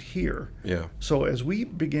wasn't here. Yeah. So as we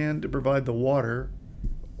began to provide the water,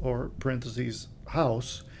 or parentheses,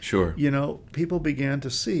 house, sure, people began to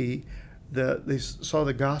see that they saw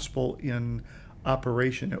the gospel in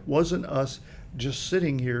operation. It wasn't us just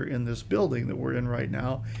sitting here in this building that we're in right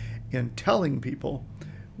now and telling people.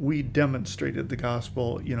 We demonstrated the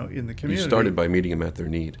gospel, in the community. You started by meeting them at their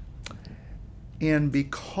need. And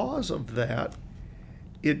because of that,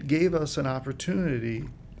 it gave us an opportunity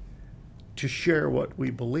to share what we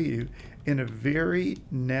believe. in a very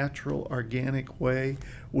natural, organic way.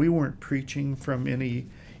 We weren't preaching from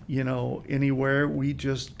anywhere. We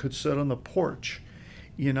just could sit on the porch,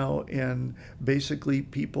 and basically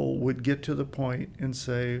people would get to the point and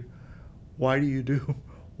say, why have you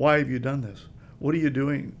done this? What are you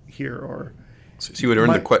doing here? Or so you would earn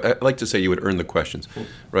I like to say you would earn the questions,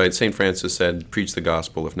 right? St. Francis said, preach the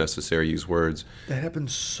gospel, if necessary, use words. That happened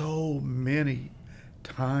so many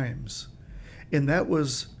times. And that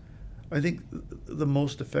was, I think, the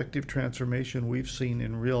most effective transformation we've seen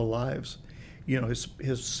in real lives,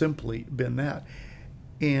 has simply been that.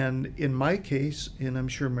 And in my case, and I'm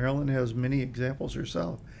sure Marilyn has many examples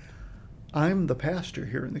herself, I'm the pastor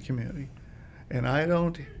here in the community. And I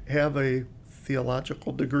don't have a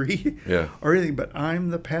theological degree or anything, but I'm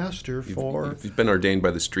the pastor You've been ordained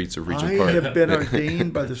by the streets of Regent Park. I have been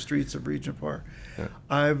ordained by the streets of Regent Park. Yeah.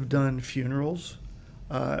 I've done funerals.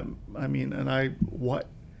 A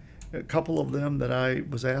couple of them that I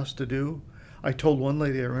was asked to do. I told one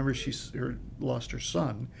lady, I remember she lost her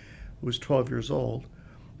son, who was 12 years old,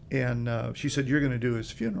 and she said, "You're going to do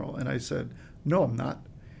his funeral." And I said, "No, I'm not."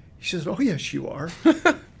 She said, "Oh, yes, you are."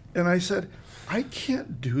 And I said, "I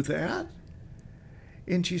can't do that."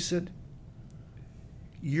 And she said,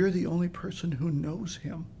 "You're the only person who knows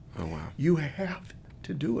him. Oh, wow. You have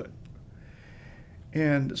to do it."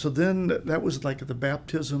 And so then that was like the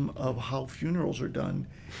baptism of how funerals are done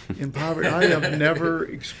in poverty. I have never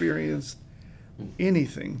experienced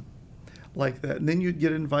anything like that. And then you'd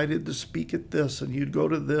get invited to speak at this, and you'd go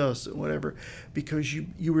to this and whatever, because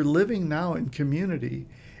you were living now in community,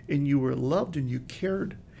 and you were loved, and you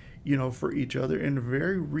cared, for each other in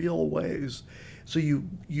very real ways. So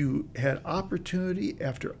you had opportunity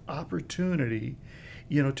after opportunity,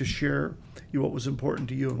 to share what was important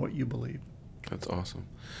to you and what you believed. That's awesome.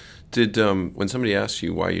 Did when somebody asks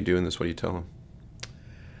you why you're doing this, what do you tell them?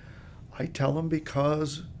 I tell them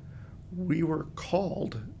because we were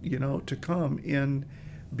called, to come and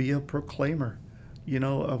be a proclaimer,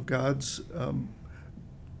 of God's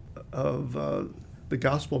the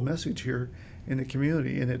gospel message here in the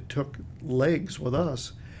community, and it took legs with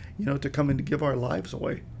us, to come and to give our lives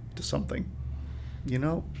away to something,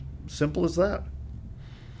 simple as that.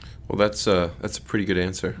 Well, that's a pretty good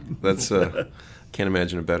answer. That's can't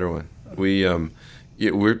imagine a better one.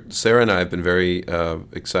 Sarah and I have been very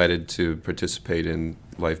excited to participate in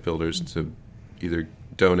Life Builders, to either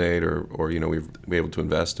donate or we've been able to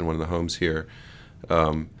invest in one of the homes here.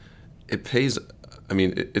 It pays. I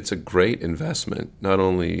mean, it's a great investment, not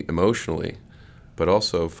only emotionally, but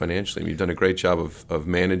also financially. I mean, you've done a great job of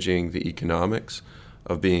managing the economics,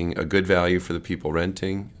 of being a good value for the people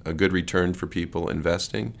renting, a good return for people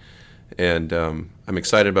investing. And I'm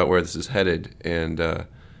excited about where this is headed. And I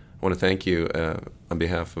want to thank you on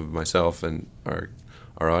behalf of myself and our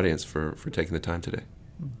audience for taking the time today.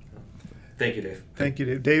 Thank you, Dave. Thank you,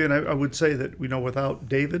 Dave. David, I would say that, without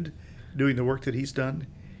David doing the work that he's done,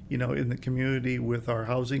 in the community with our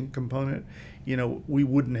housing component, we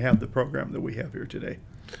wouldn't have the program that we have here today.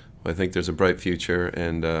 Well, I think there's a bright future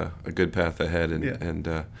and a good path ahead,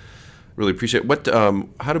 and really appreciate it.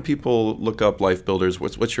 How do people look up Life Builders?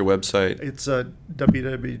 What's your website? It's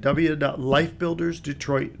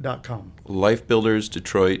www.lifebuildersdetroit.com.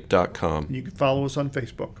 Lifebuildersdetroit.com. You can follow us on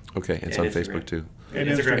Facebook. Okay, it's on Instagram. Facebook too. And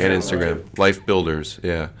Instagram. Life Builders,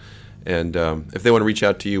 yeah. And if they want to reach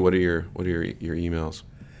out to you, what are your emails?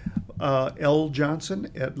 L. Johnson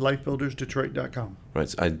at lifebuildersdetroit.com.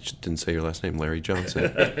 Right. I didn't say your last name, Larry Johnson.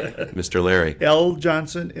 Mr. Larry. L.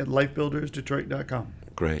 Johnson at lifebuildersdetroit.com.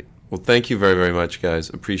 Great. Well, thank you very, very much, guys.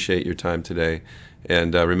 Appreciate your time today.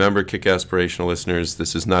 And remember, Kick Aspirational listeners,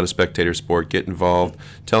 this is not a spectator sport. Get involved.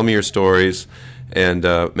 Tell me your stories and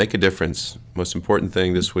make a difference. Most important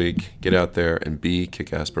thing this week, get out there and be Kick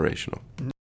Aspirational.